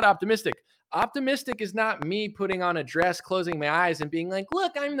 You're not optimistic. Optimistic is not me putting on a dress, closing my eyes, and being like,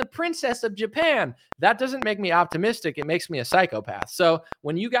 look, I'm the princess of Japan. That doesn't make me optimistic. It makes me a psychopath. So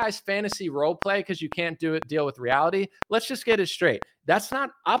when you guys fantasy role play because you can't deal with reality, let's just get it straight. That's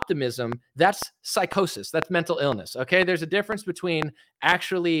not optimism. That's psychosis. That's mental illness. Okay. There's a difference between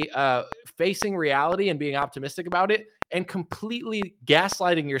actually facing reality and being optimistic about it and completely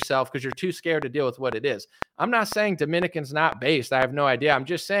gaslighting yourself because you're too scared to deal with what it is. I'm not saying Dominican's not based. I have no idea. I'm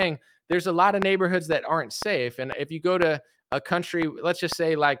just saying there's a lot of neighborhoods that aren't safe. And if you go to a country, let's just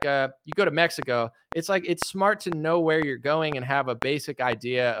say like you go to Mexico, it's like it's smart to know where you're going and have a basic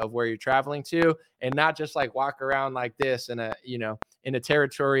idea of where you're traveling to and not just like walk around like this in a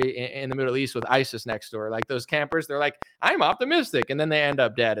territory in the Middle East with ISIS next door. Like those campers, they're like, I'm optimistic. And then they end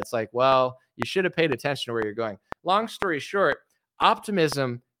up dead. It's like, well, you should have paid attention to where you're going. Long story short,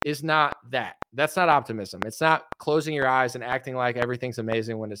 optimism is not that. That's not optimism. It's not closing your eyes and acting like everything's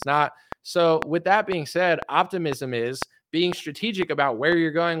amazing when it's not. So with that being said, optimism is being strategic about where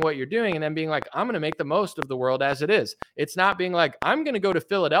you're going, what you're doing, and then being like, I'm going to make the most of the world as it is. It's not being like, I'm going to go to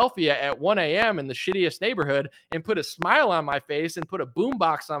Philadelphia at 1 a.m. in the shittiest neighborhood and put a smile on my face and put a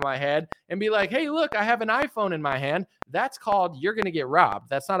boombox on my head and be like, hey, look, I have an iPhone in my hand. That's called you're going to get robbed.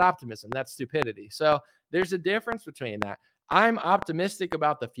 That's not optimism. That's stupidity. So there's a difference between that. I'm optimistic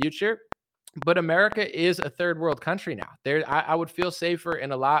about the future, but America is a third world country now. I would feel safer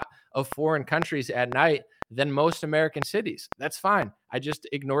in a lot of foreign countries at night than most American cities. That's fine. I just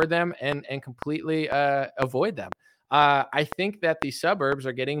ignore them and completely avoid them. I think that the suburbs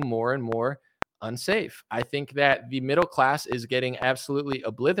are getting more and more unsafe. I think that the middle class is getting absolutely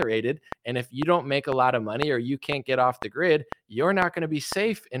obliterated. And if you don't make a lot of money or you can't get off the grid, you're not going to be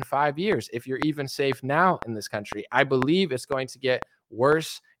safe in 5 years if you're even safe now in this country. I believe it's going to get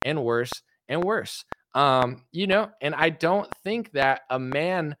worse and worse and worse. And I don't think that a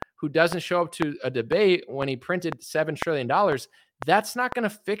man who doesn't show up to a debate when he printed $7 trillion, that's not going to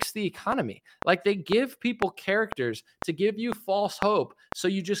fix the economy. Like, they give people characters to give you false hope. So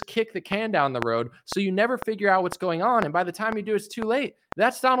you just kick the can down the road. So you never figure out what's going on. And by the time you do, it's too late.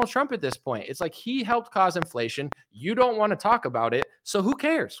 That's Donald Trump at this point. It's like he helped cause inflation. You don't want to talk about it. So who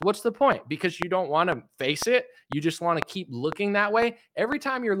cares? What's the point? Because you don't want to face it. You just want to keep looking that way. Every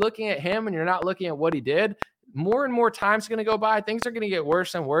time you're looking at him and you're not looking at what he did, more and more time's going to go by. Things are going to get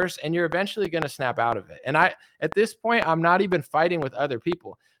worse and worse, and you're eventually going to snap out of it. And at this point, I'm not even fighting with other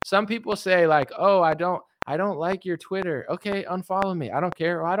people. Some people say like, oh, I don't like your Twitter. Okay, unfollow me. I don't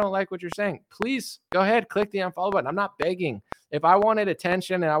care. I don't like what you're saying. Please go ahead, click the unfollow button. I'm not begging. If I wanted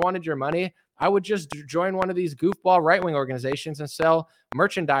attention and I wanted your money, I would just join one of these goofball right-wing organizations and sell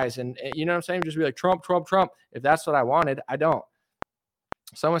merchandise. And you know what I'm saying? Just be like, Trump, Trump, Trump. If that's what I wanted, I don't.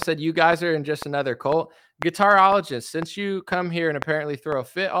 Someone said, you guys are in just another cult. Guitarologist, since you come here and apparently throw a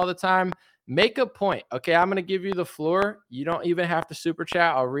fit all the time, make a point. Okay, I'm going to give you the floor. You don't even have to super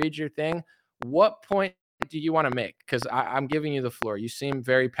chat. I'll read your thing. What point do you want to make? Because I'm giving you the floor. You seem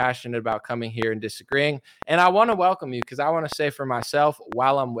very passionate about coming here and disagreeing. And I want to welcome you because I want to say for myself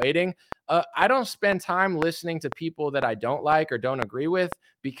while I'm waiting, I don't spend time listening to people that I don't like or don't agree with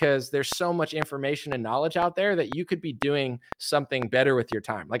because there's so much information and knowledge out there that you could be doing something better with your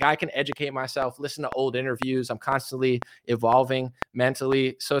time. Like, I can educate myself, listen to old interviews. I'm constantly evolving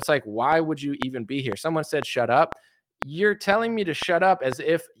mentally. So it's like, why would you even be here? Someone said, shut up. You're telling me to shut up as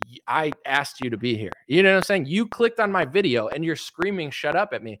if I asked you to be here. You know what I'm saying? You clicked on my video and you're screaming, shut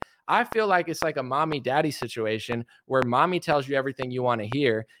up at me. I feel like it's like a mommy daddy situation where mommy tells you everything you want to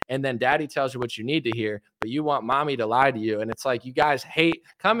hear, and then daddy tells you what you need to hear, but you want mommy to lie to you. And it's like, you guys hate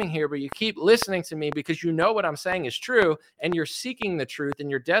coming here, but you keep listening to me because you know what I'm saying is true, and you're seeking the truth, and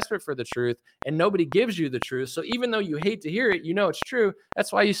you're desperate for the truth, and nobody gives you the truth. So even though you hate to hear it, you know it's true.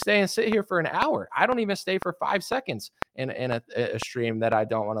 That's why you stay and sit here for an hour. I don't even stay for 5 seconds in a stream that I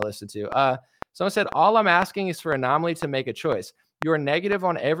don't want to listen to. Someone said, all I'm asking is for Anomaly to make a choice. You are negative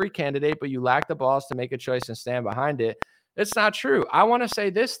on every candidate, but you lack the balls to make a choice and stand behind it. It's not true. I want to say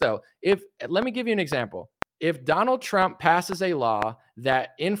this, though. Let me give you an example. If Donald Trump passes a law that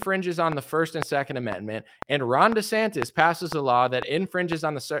infringes on the First and Second Amendment, and Ron DeSantis passes a law that infringes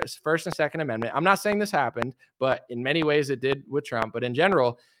on the First and Second Amendment, I'm not saying this happened, but in many ways it did with Trump. But in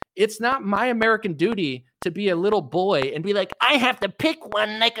general, it's not my American duty to be a little boy and be like, I have to pick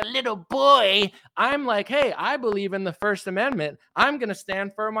one like a little boy. I'm like, hey, I believe in the First Amendment. I'm going to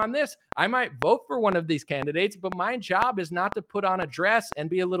stand firm on this. I might vote for one of these candidates, but my job is not to put on a dress and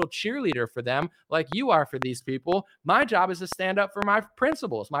be a little cheerleader for them like you are for these people. My job is to stand up for my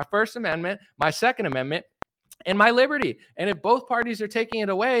principles, my First Amendment, my Second Amendment, and my liberty. And if both parties are taking it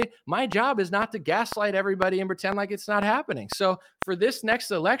away, my job is not to gaslight everybody and pretend like it's not happening. So for this next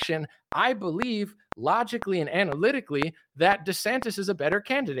election, I believe logically and analytically that DeSantis is a better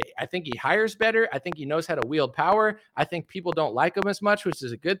candidate. I think he hires better. I think he knows how to wield power. I think people don't like him as much, which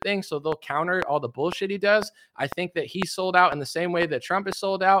is a good thing. So they'll counter all the bullshit he does. I think that he sold out in the same way that Trump is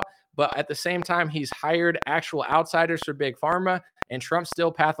sold out. But at the same time, he's hired actual outsiders for Big Pharma, and Trump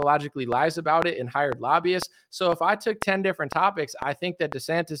still pathologically lies about it and hired lobbyists. So if I took 10 different topics, I think that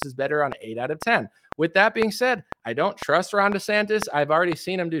DeSantis is better on 8 out of 10. With that being said, I don't trust Ron DeSantis. I've already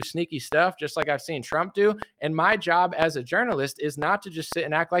seen him do sneaky stuff, just like I've seen Trump do. And my job as a journalist is not to just sit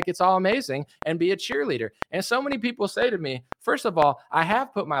and act like it's all amazing and be a cheerleader. And so many people say to me, first of all, I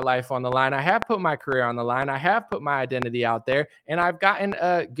have put my life on the line. I have put my career on the line. I have put my identity out there, and I've gotten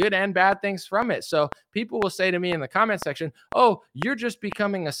good and bad things from it. So people will say to me in the comment section, oh, you're just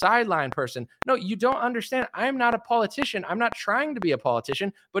becoming a sideline person. No, you don't understand. I'm not a politician. I'm not trying to be a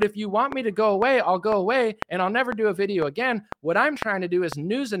politician. But if you want me to go away, I'll go away, and I'll never do a video again. What I'm trying to do is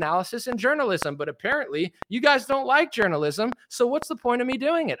news analysis and journalism. But apparently you guys don't like journalism. So what's the point of me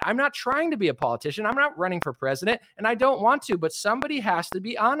doing it? I'm not trying to be a politician. I'm not running for president, and I don't want to. But somebody has to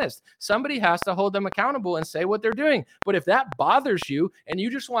be honest. Somebody has to hold them accountable and say what they're doing. But if that bothers you and you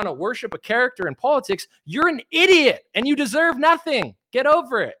just want to worship a character in politics, you're an idiot and you deserve nothing. Get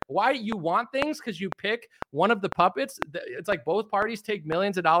over it. Why you want things? Because you pick one of the puppets. It's like both parties take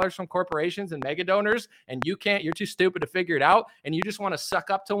millions of dollars from corporations and mega donors, and you're too stupid to figure it out. And you just want to suck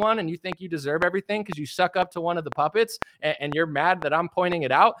up to one, and you think you deserve everything because you suck up to one of the puppets, and you're mad that I'm pointing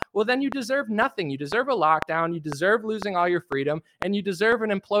it out. Well, then you deserve nothing. You deserve a lockdown. You deserve losing all your freedom, and you deserve an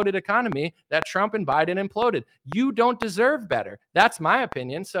imploded economy that Trump and Biden imploded. You don't deserve better. That's my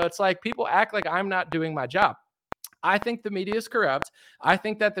opinion. So it's like people act like I'm not doing my job. I think the media is corrupt. I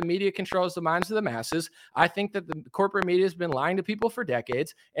think that the media controls the minds of the masses. I think that the corporate media has been lying to people for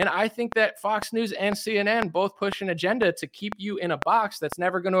decades. And I think that Fox News and CNN both push an agenda to keep you in a box that's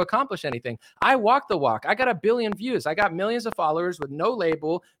never going to accomplish anything. I walk the walk. I got 1 billion views. I got millions of followers with no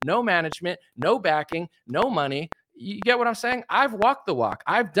label, no management, no backing, no money. You get what I'm saying? I've walked the walk.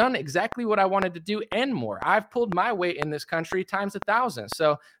 I've done exactly what I wanted to do and more. I've pulled my weight in this country times 1,000.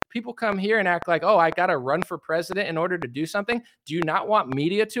 So people come here and act like, oh, I got to run for president in order to do something. Do you not want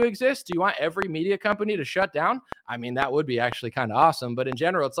media to exist? Do you want every media company to shut down? I mean, that would be actually kind of awesome. But in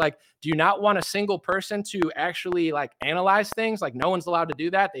general, it's like, do you not want a single person to actually like analyze things? Like no one's allowed to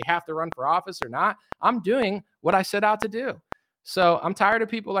do that. They have to run for office or not. I'm doing what I set out to do. So I'm tired of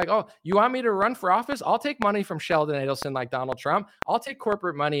people like, oh, you want me to run for office? I'll take money from Sheldon Adelson like Donald Trump. I'll take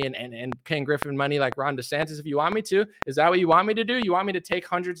corporate money and Ken Griffin money like Ron DeSantis if you want me to. Is that what you want me to do? You want me to take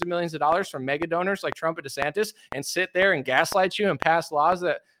hundreds of millions of dollars from mega donors like Trump and DeSantis and sit there and gaslight you and pass laws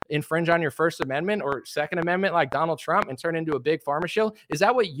that infringe on your First Amendment or Second Amendment like Donald Trump and turn into a big pharma shill? Is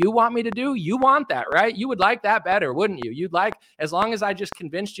that what you want me to do? You want that, right? You would like that better, wouldn't you? You'd like, as long as I just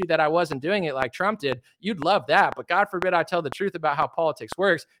convinced you that I wasn't doing it like Trump did, you'd love that. But God forbid I tell the truth about how politics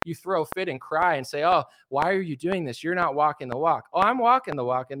works. You throw a fit and cry and say, oh, why are you doing this? You're not walking the walk. Oh, I'm walking the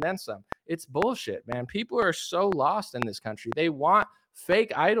walk and then some. It's bullshit, man. People are so lost in this country. They want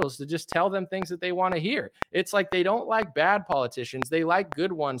fake idols to just tell them things that they want to hear. It's like they don't like bad politicians. They like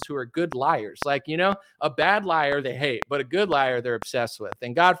good ones who are good liars. Like, you know, a bad liar they hate, but a good liar they're obsessed with.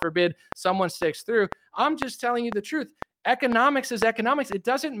 And God forbid someone sticks through. I'm just telling you the truth. Economics is economics. It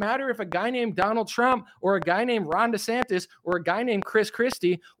doesn't matter if a guy named Donald Trump or a guy named Ron DeSantis or a guy named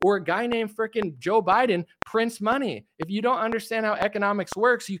Christie or a guy named freaking Joe Biden prints money. If you don't understand how economics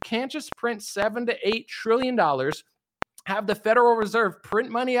works, you can't just print $7 to $8 trillion, have the Federal Reserve print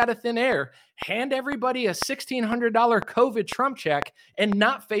money out of thin air, hand everybody a $1,600 COVID Trump check, and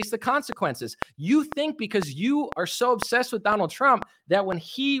not face the consequences. You think because you are so obsessed with Donald Trump that when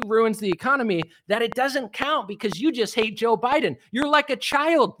he ruins the economy, that it doesn't count because you just hate Joe Biden. You're like a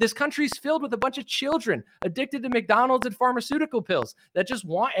child. This country's filled with a bunch of children addicted to McDonald's and pharmaceutical pills that just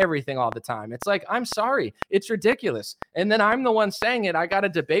want everything all the time. It's like, I'm sorry. It's ridiculous. And then I'm the one saying it. I got a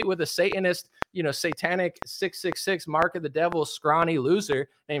debate with a Satanist, satanic 666 mark of the devil, scrawny loser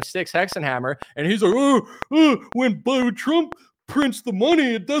named Styx Hexenhammer. And he's like, when Trump prints the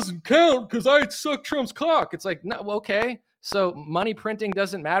money, it doesn't count because I suck Trump's cock. It's like, no, okay. So money printing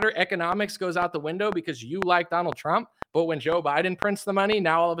doesn't matter. Economics goes out the window because you like Donald Trump. But when Joe Biden prints the money,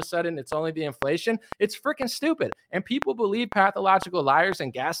 now all of a sudden it's only the inflation. It's freaking stupid. And people believe pathological liars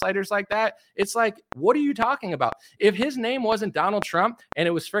and gaslighters like that. It's like, what are you talking about? If his name wasn't Donald Trump and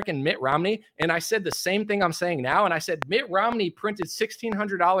it was freaking Mitt Romney, and I said the same thing I'm saying now, and I said Mitt Romney printed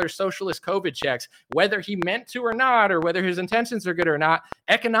 $1,600 socialist COVID checks, whether he meant to or not, or whether his intentions are good or not,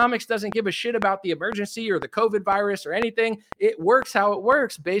 economics doesn't give a shit about the emergency or the COVID virus or anything. It works how it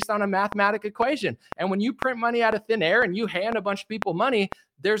works based on a mathematical equation. And when you print money out of thin air and you hand a bunch of people money,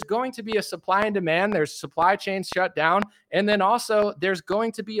 there's going to be a supply and demand. There's supply chains shut down. And then also there's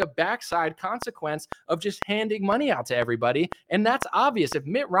going to be a backside consequence of just handing money out to everybody. And that's obvious. If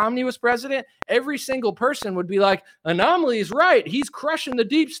Mitt Romney was president, every single person would be like, Anomaly is right. He's crushing the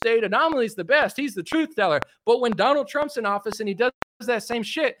deep state. Anomaly's the best. He's the truth teller. But when Donald Trump's in office and he does that same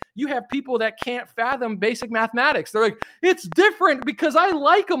shit, you have people that can't fathom basic mathematics. They're like, it's different because I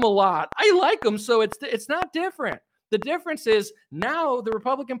like him a lot. I like him. So it's not different. The difference is now the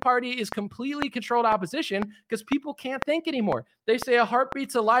Republican Party is completely controlled opposition because people can't think anymore. They say a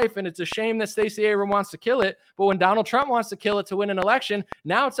heartbeat's a life, and it's a shame that Stacey Abrams wants to kill it. But when Donald Trump wants to kill it to win an election,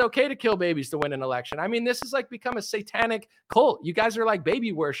 now it's okay to kill babies to win an election. I mean, this has like become a satanic cult. You guys are like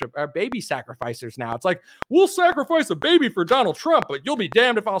baby worship or baby sacrificers now. It's like, we'll sacrifice a baby for Donald Trump, but you'll be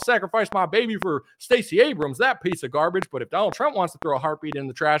damned if I'll sacrifice my baby for Stacey Abrams, that piece of garbage. But if Donald Trump wants to throw a heartbeat in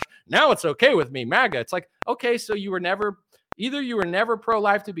the trash, now it's okay with me, MAGA. It's like, okay, so you were never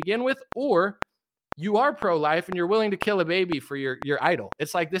pro-life to begin with, or you are pro-life and you're willing to kill a baby for your idol.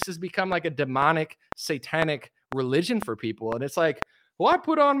 It's like this has become like a demonic, satanic religion for people. And it's like, well, I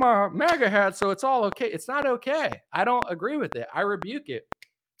put on my MAGA hat, so it's all okay. It's not okay. I don't agree with it. I rebuke it.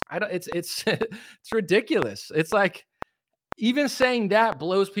 It's it's ridiculous. It's like even saying that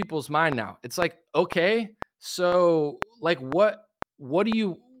blows people's mind now. It's like, okay, so like what do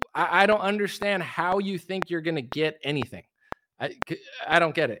you, I don't understand how you think you're going to get anything. I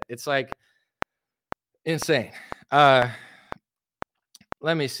don't get it. It's like insane. Let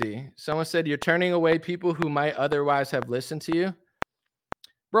me see. Someone said you're turning away people who might otherwise have listened to you.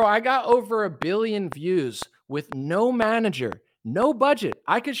 Bro, I got over 1 billion views with no manager, no budget.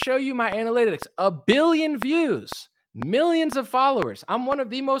 I could show you my analytics. 1 billion views, millions of followers. I'm one of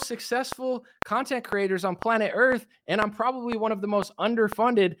the most successful content creators on planet Earth, and I'm probably one of the most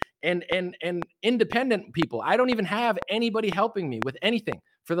underfunded and independent people. I don't even have anybody helping me with anything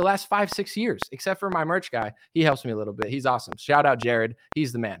for the last 5-6 years, except for my merch guy. He helps me a little bit. He's awesome. Shout out Jared.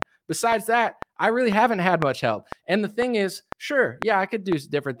 He's the man. Besides that, I really haven't had much help. And the thing is, sure, yeah, I could do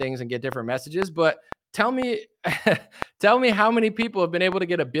different things and get different messages, but tell me how many people have been able to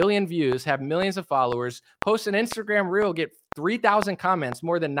get 1 billion views, have millions of followers, post an Instagram reel, get 3,000 comments,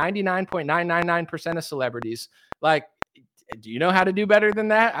 more than 99.999% of celebrities. Like, do you know how to do better than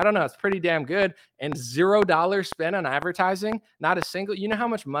that? I don't know. It's pretty damn good. And $0 spent on advertising. Not a single. You know how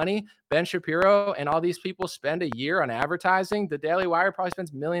much money Ben Shapiro and all these people spend a year on advertising? The Daily Wire probably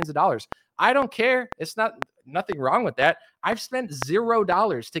spends millions of dollars. I don't care. It's nothing wrong with that. I've spent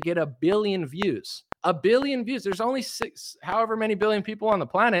 $0 to get 1 billion views. 1 billion views. There's only however many billion people on the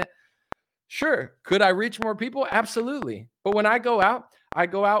planet. Sure. Could I reach more people? Absolutely. But when I go out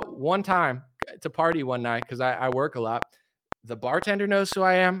one time to party one night because I work a lot. The bartender knows who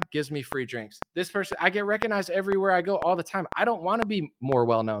I am, gives me free drinks. This person, I get recognized everywhere I go all the time. I don't want to be more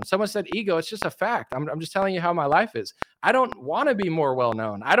well-known. Someone said ego. It's just a fact. I'm just telling you how my life is. I don't want to be more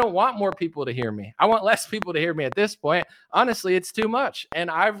well-known. I don't want more people to hear me. I want less people to hear me at this point. Honestly, it's too much. And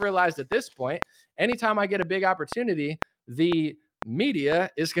I've realized at this point, anytime I get a big opportunity, the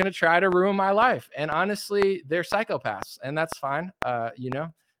media is going to try to ruin my life. And honestly, they're psychopaths. And that's fine.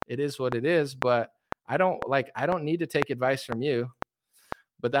 It is what it is. But I don't need to take advice from you,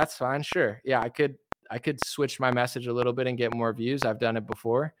 but that's fine. Sure. Yeah, I could switch my message a little bit and get more views. I've done it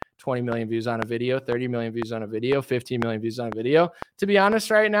before. 20 million views on a video, 30 million views on a video, 15 million views on a video. To be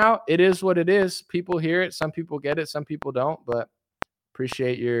honest, right now, it is what it is. People hear it. Some people get it. Some people don't, but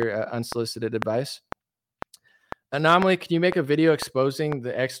appreciate your unsolicited advice. Anomaly, can you make a video exposing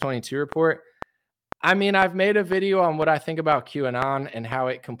the X22 report? I mean, I've made a video on what I think about QAnon and how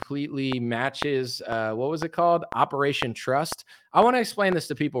it completely matches, what was it called? Operation Trust. I want to explain this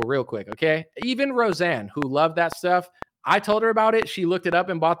to people real quick, okay? Even Roseanne, who loved that stuff, I told her about it. She looked it up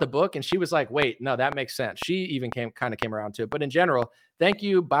and bought the book, and she was like, wait, no, that makes sense. She even came around to it. But in general, thank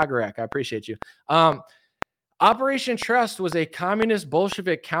you, Bagarak. I appreciate you. Operation Trust was a communist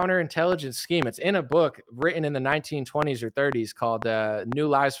Bolshevik counterintelligence scheme. It's in a book written in the 1920s or 30s called New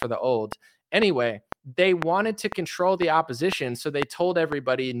Lies for the Old. Anyway, they wanted to control the opposition, so they told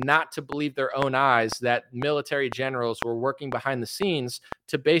everybody not to believe their own eyes that military generals were working behind the scenes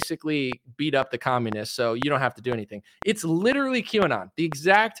to basically beat up the communists, so you don't have to do anything. It's literally QAnon. The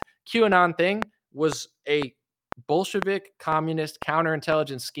exact QAnon thing was a Bolshevik communist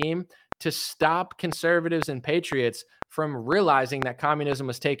counterintelligence scheme to stop conservatives and patriots from realizing that communism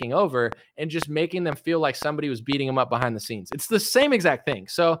was taking over and just making them feel like somebody was beating them up behind the scenes. It's the same exact thing.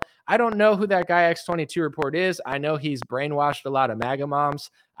 So I don't know who that guy X22 report is. I know he's brainwashed a lot of MAGA moms.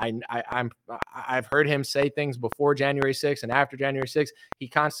 I've heard him say things before January 6th and after January 6th. He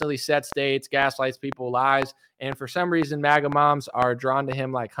constantly sets dates, gaslights people, lies. And for some reason, MAGA moms are drawn to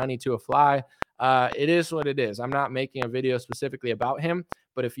him like honey to a fly. It is what it is. I'm not making a video specifically about him,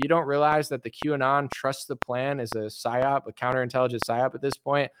 but if you don't realize that the QAnon Trust the Plan is a psyop, a counterintelligence psyop at this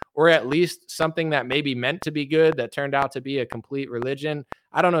point, or at least something that maybe meant to be good that turned out to be a complete religion,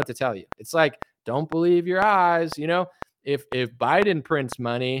 I don't know what to tell you. It's like, don't believe your eyes. You know, if Biden prints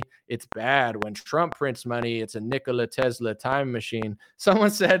money, it's bad. When Trump prints money, it's a Nikola Tesla time machine.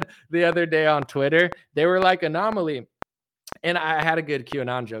 Someone said the other day on Twitter, they were like, Anomaly. And I had a good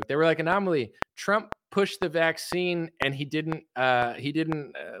QAnon joke. They were like, Anomaly, Trump pushed the vaccine and he didn't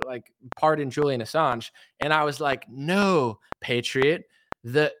like pardon Julian Assange. And I was like, no, Patriot,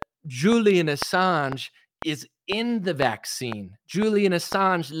 the Julian Assange is in the vaccine. Julian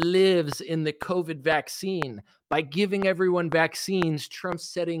Assange lives in the COVID vaccine. By giving everyone vaccines, Trump's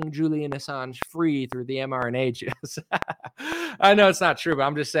setting Julian Assange free through the mRNA juice. I know it's not true, but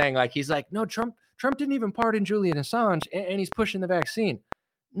I'm just saying, like, he's like, no, Trump didn't even pardon Julian Assange, and he's pushing the vaccine.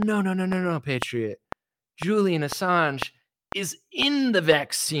 No, Patriot. Julian Assange is in the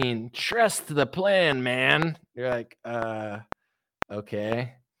vaccine. Trust the plan, man. You're like,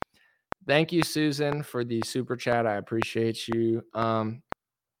 okay. Thank you, Susan, for the super chat. I appreciate you.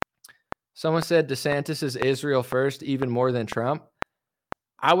 Someone said DeSantis is Israel first, even more than Trump.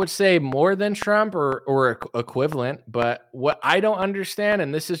 I would say more than Trump or equivalent, but what I don't understand,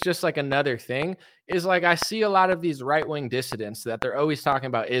 and this is just like another thing, is like I see a lot of these right-wing dissidents that they're always talking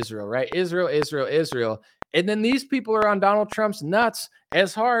about Israel, right? Israel. And then these people are on Donald Trump's nuts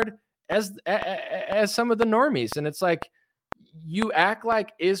as hard as some of the normies. And it's like, you act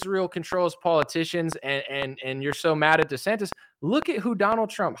like Israel controls politicians and you're so mad at DeSantis. Look at who Donald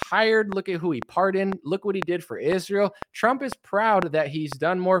Trump hired. Look at who he pardoned. Look what he did for Israel. Trump is proud that he's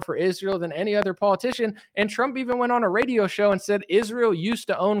done more for Israel than any other politician. And Trump even went on a radio show and said Israel used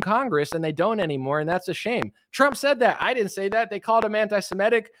to own Congress and they don't anymore. And that's a shame. Trump said that. I didn't say that. They called him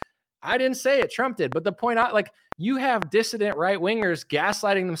anti-Semitic. I didn't say it. Trump did. But the point out, like, you have dissident right-wingers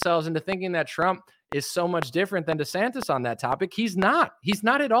gaslighting themselves into thinking that Trump is so much different than DeSantis on that topic. He's not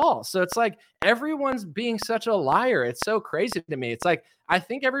at all. So it's like everyone's being such a liar. It's so crazy to me. It's like, I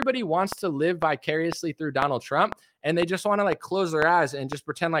think everybody wants to live vicariously through Donald Trump and they just want to like close their eyes and just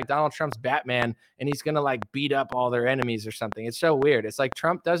pretend like Donald Trump's Batman and he's going to like beat up all their enemies or something. It's so weird. It's like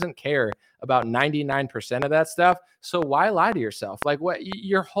Trump doesn't care about 99% of that stuff. So why lie to yourself? Like what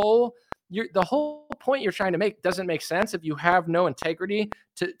the whole point you're trying to make doesn't make sense if you have no integrity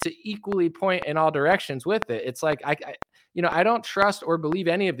to equally point in all directions with it. It's like, I don't trust or believe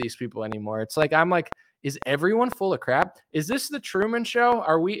any of these people anymore. It's like, I'm like, is everyone full of crap? Is this the Truman Show?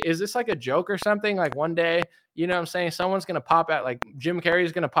 Is this like a joke or something? Like one day, you know what I'm saying? Someone's going to pop out, like Jim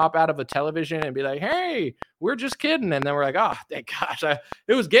Carrey's going to pop out of a television and be like, hey, we're just kidding. And then we're like, oh, thank gosh,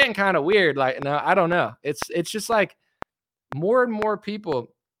 it was getting kind of weird. Like, no, I don't know. It's just like more and more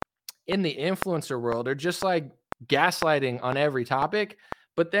people in the influencer world are just like gaslighting on every topic.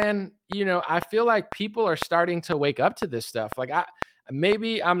 But then, I feel like people are starting to wake up to this stuff. Like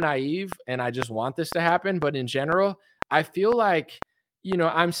maybe I'm naive and I just want this to happen. But in general, I feel like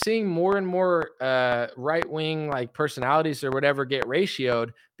I'm seeing more and more right-wing like personalities or whatever get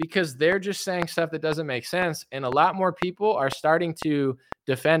ratioed because they're just saying stuff that doesn't make sense. And a lot more people are starting to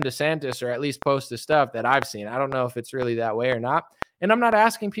defend DeSantis or at least post the stuff that I've seen. I don't know if it's really that way or not. And I'm not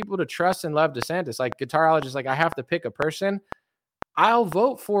asking people to trust and love DeSantis. Like Guitarologist, like I have to pick a person. I'll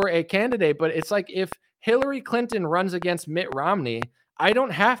vote for a candidate, but it's like if Hillary Clinton runs against Mitt Romney, I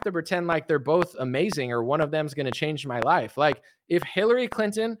don't have to pretend like they're both amazing or one of them's going to change my life. Like if Hillary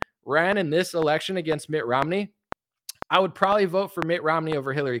Clinton ran in this election against Mitt Romney, I would probably vote for Mitt Romney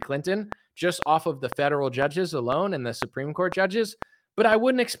over Hillary Clinton just off of the federal judges alone and the Supreme Court judges. But I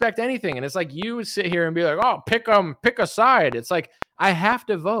wouldn't expect anything. And it's like you would sit here and be like, oh, pick a side. It's like I have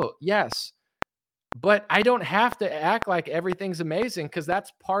to vote. Yes. But I don't have to act like everything's amazing because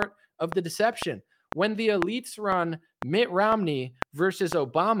that's part of the deception. When the elites run Mitt Romney versus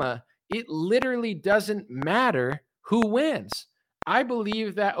Obama, it literally doesn't matter who wins. I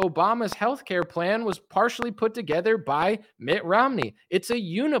believe that Obama's healthcare plan was partially put together by Mitt Romney. It's a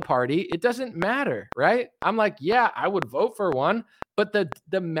uniparty. It doesn't matter, right? I'm like, yeah, I would vote for one, but the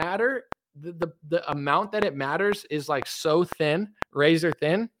amount that it matters is like so thin, razor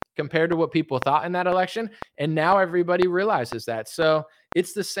thin, compared to what people thought in that election. And now everybody realizes that. So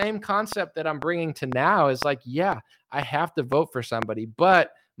it's the same concept that I'm bringing to now is like, yeah, I have to vote for somebody,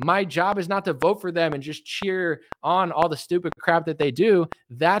 but my job is not to vote for them and just cheer on all the stupid crap that they do.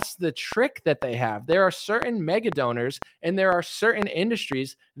 That's the trick that they have. There are certain mega donors and there are certain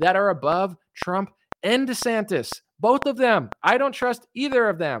industries that are above Trump and DeSantis. Both of them. I don't trust either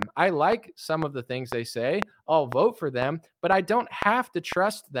of them. I like some of the things they say. I'll vote for them, but I don't have to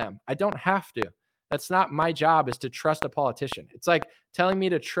trust them. I don't have to. That's not my job, is to trust a politician. It's like telling me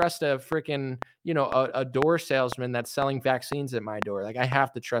to trust a freaking, a door salesman that's selling vaccines at my door. Like I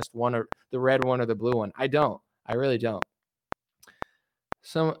have to trust one, or the red one or the blue one. I don't. I really don't.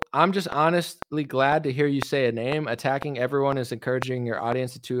 So I'm just honestly glad to hear you say a name. Attacking everyone is encouraging your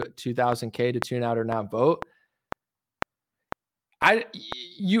audience to 2,000K to tune out or not vote.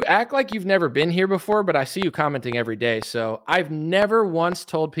 You act like you've never been here before, but I see you commenting every day. So I've never once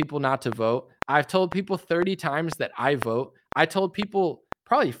told people not to vote. I've told people 30 times that I vote. I told people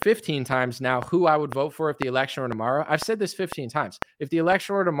probably 15 times now who I would vote for if the election were tomorrow. I've said this 15 times. If the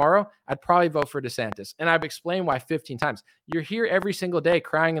election were tomorrow, I'd probably vote for DeSantis. And I've explained why 15 times. You're here every single day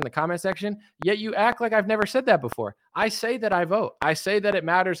crying in the comment section, yet you act like I've never said that before. I say that I vote. I say that it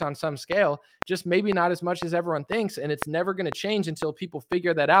matters on some scale, just maybe not as much as everyone thinks. And it's never going to change until people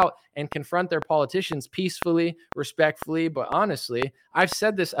figure that out and confront their politicians peacefully, respectfully. But honestly, I've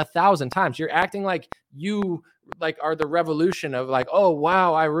said this 1,000 times. You're acting like you are the revolution of like, oh,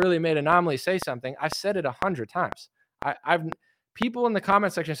 wow, I really made Anomaly say something. I've said it 100 times. I've people in the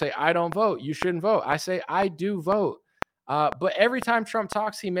comment section say, I don't vote. You shouldn't vote. I say, I do vote. But every time Trump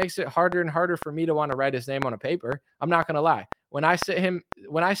talks, he makes it harder and harder for me to want to write his name on a paper. I'm not going to lie. When I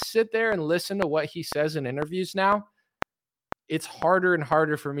sit there and listen to what he says in interviews now, it's harder and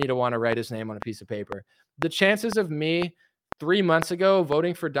harder for me to want to write his name on a piece of paper. The chances of me 3 months ago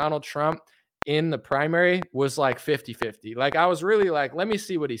voting for Donald Trump in the primary was like 50-50. Like I was really like, let me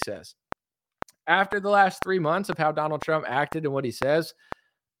see what he says. After the last 3 months of how Donald Trump acted and what he says,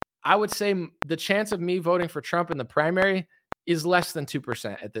 I would say the chance of me voting for Trump in the primary is less than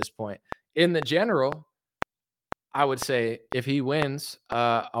 2% at this point. In the general, I would say if he wins,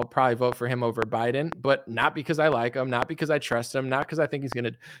 I'll probably vote for him over Biden, but not because I like him, not because I trust him, not because I think he's going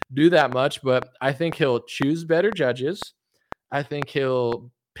to do that much, but I think he'll choose better judges. I think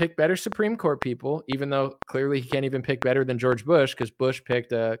he'll pick better Supreme Court people, even though clearly he can't even pick better than George Bush because Bush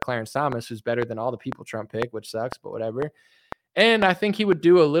picked Clarence Thomas, who's better than all the people Trump picked, which sucks, but whatever. And I think he would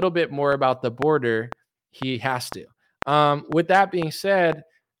do a little bit more about the border. He has to. With that being said,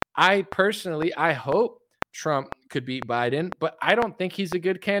 I hope Trump could beat Biden, but I don't think he's a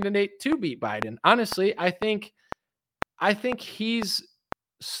good candidate to beat Biden. Honestly, I think he's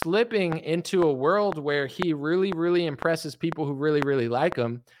slipping into a world where he really, really impresses people who really, really like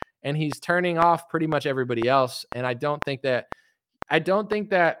him, and he's turning off pretty much everybody else. And I don't think that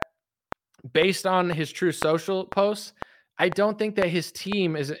based on his True Social posts, I don't think that his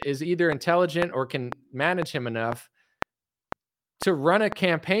team is either intelligent or can manage him enough to run a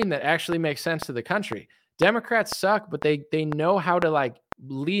campaign that actually makes sense to the country. Democrats suck, but they know how to like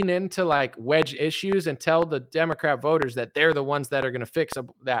lean into like wedge issues and tell the Democrat voters that they're the ones that are going to fix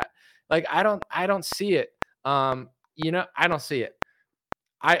that. Like, I don't see it. I don't see it.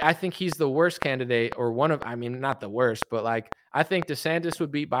 I think he's the worst candidate, or one of, I mean, not the worst, but like, I think DeSantis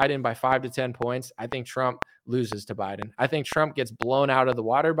would beat Biden by 5 to 10 points. I think Trump loses to Biden. I think Trump gets blown out of the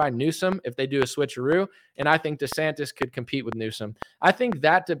water by Newsom if they do a switcheroo. And I think DeSantis could compete with Newsom. I think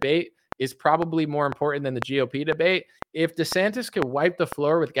that debate is probably more important than the GOP debate. If DeSantis could wipe the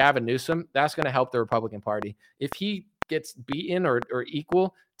floor with Gavin Newsom, that's going to help the Republican Party. If he gets beaten or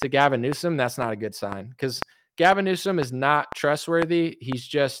equal to Gavin Newsom, that's not a good sign, because Gavin Newsom is not trustworthy. He's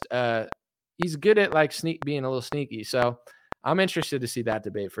just he's good at like being a little sneaky. So I'm interested to see that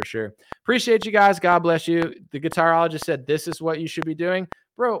debate for sure. Appreciate you guys. God bless you. The guitarologist said this is what you should be doing.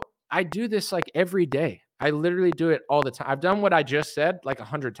 Bro, I do this like every day. I literally do it all the time. I've done what I just said like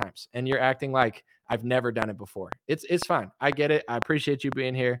 100 times, and you're acting like I've never done it before. It's fine. I get it. I appreciate you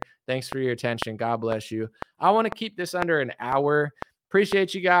being here. Thanks for your attention. God bless you. I want to keep this under an hour.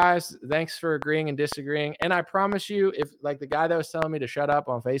 Appreciate you guys. Thanks for agreeing and disagreeing. And I promise you, if like the guy that was telling me to shut up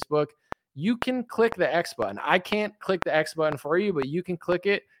on Facebook, you can click the X button. I can't click the X button for you, but you can click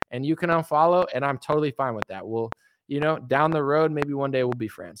it and you can unfollow, and I'm totally fine with that. We'll, down the road, maybe one day we'll be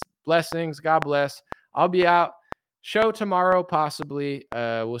friends. Blessings. God bless. I'll be out. Show tomorrow, possibly.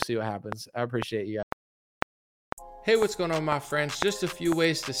 We'll see what happens. I appreciate you guys. Hey, what's going on, my friends? Just a few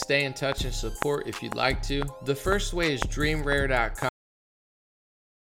ways to stay in touch and support if you'd like to. The first way is dreamrare.com.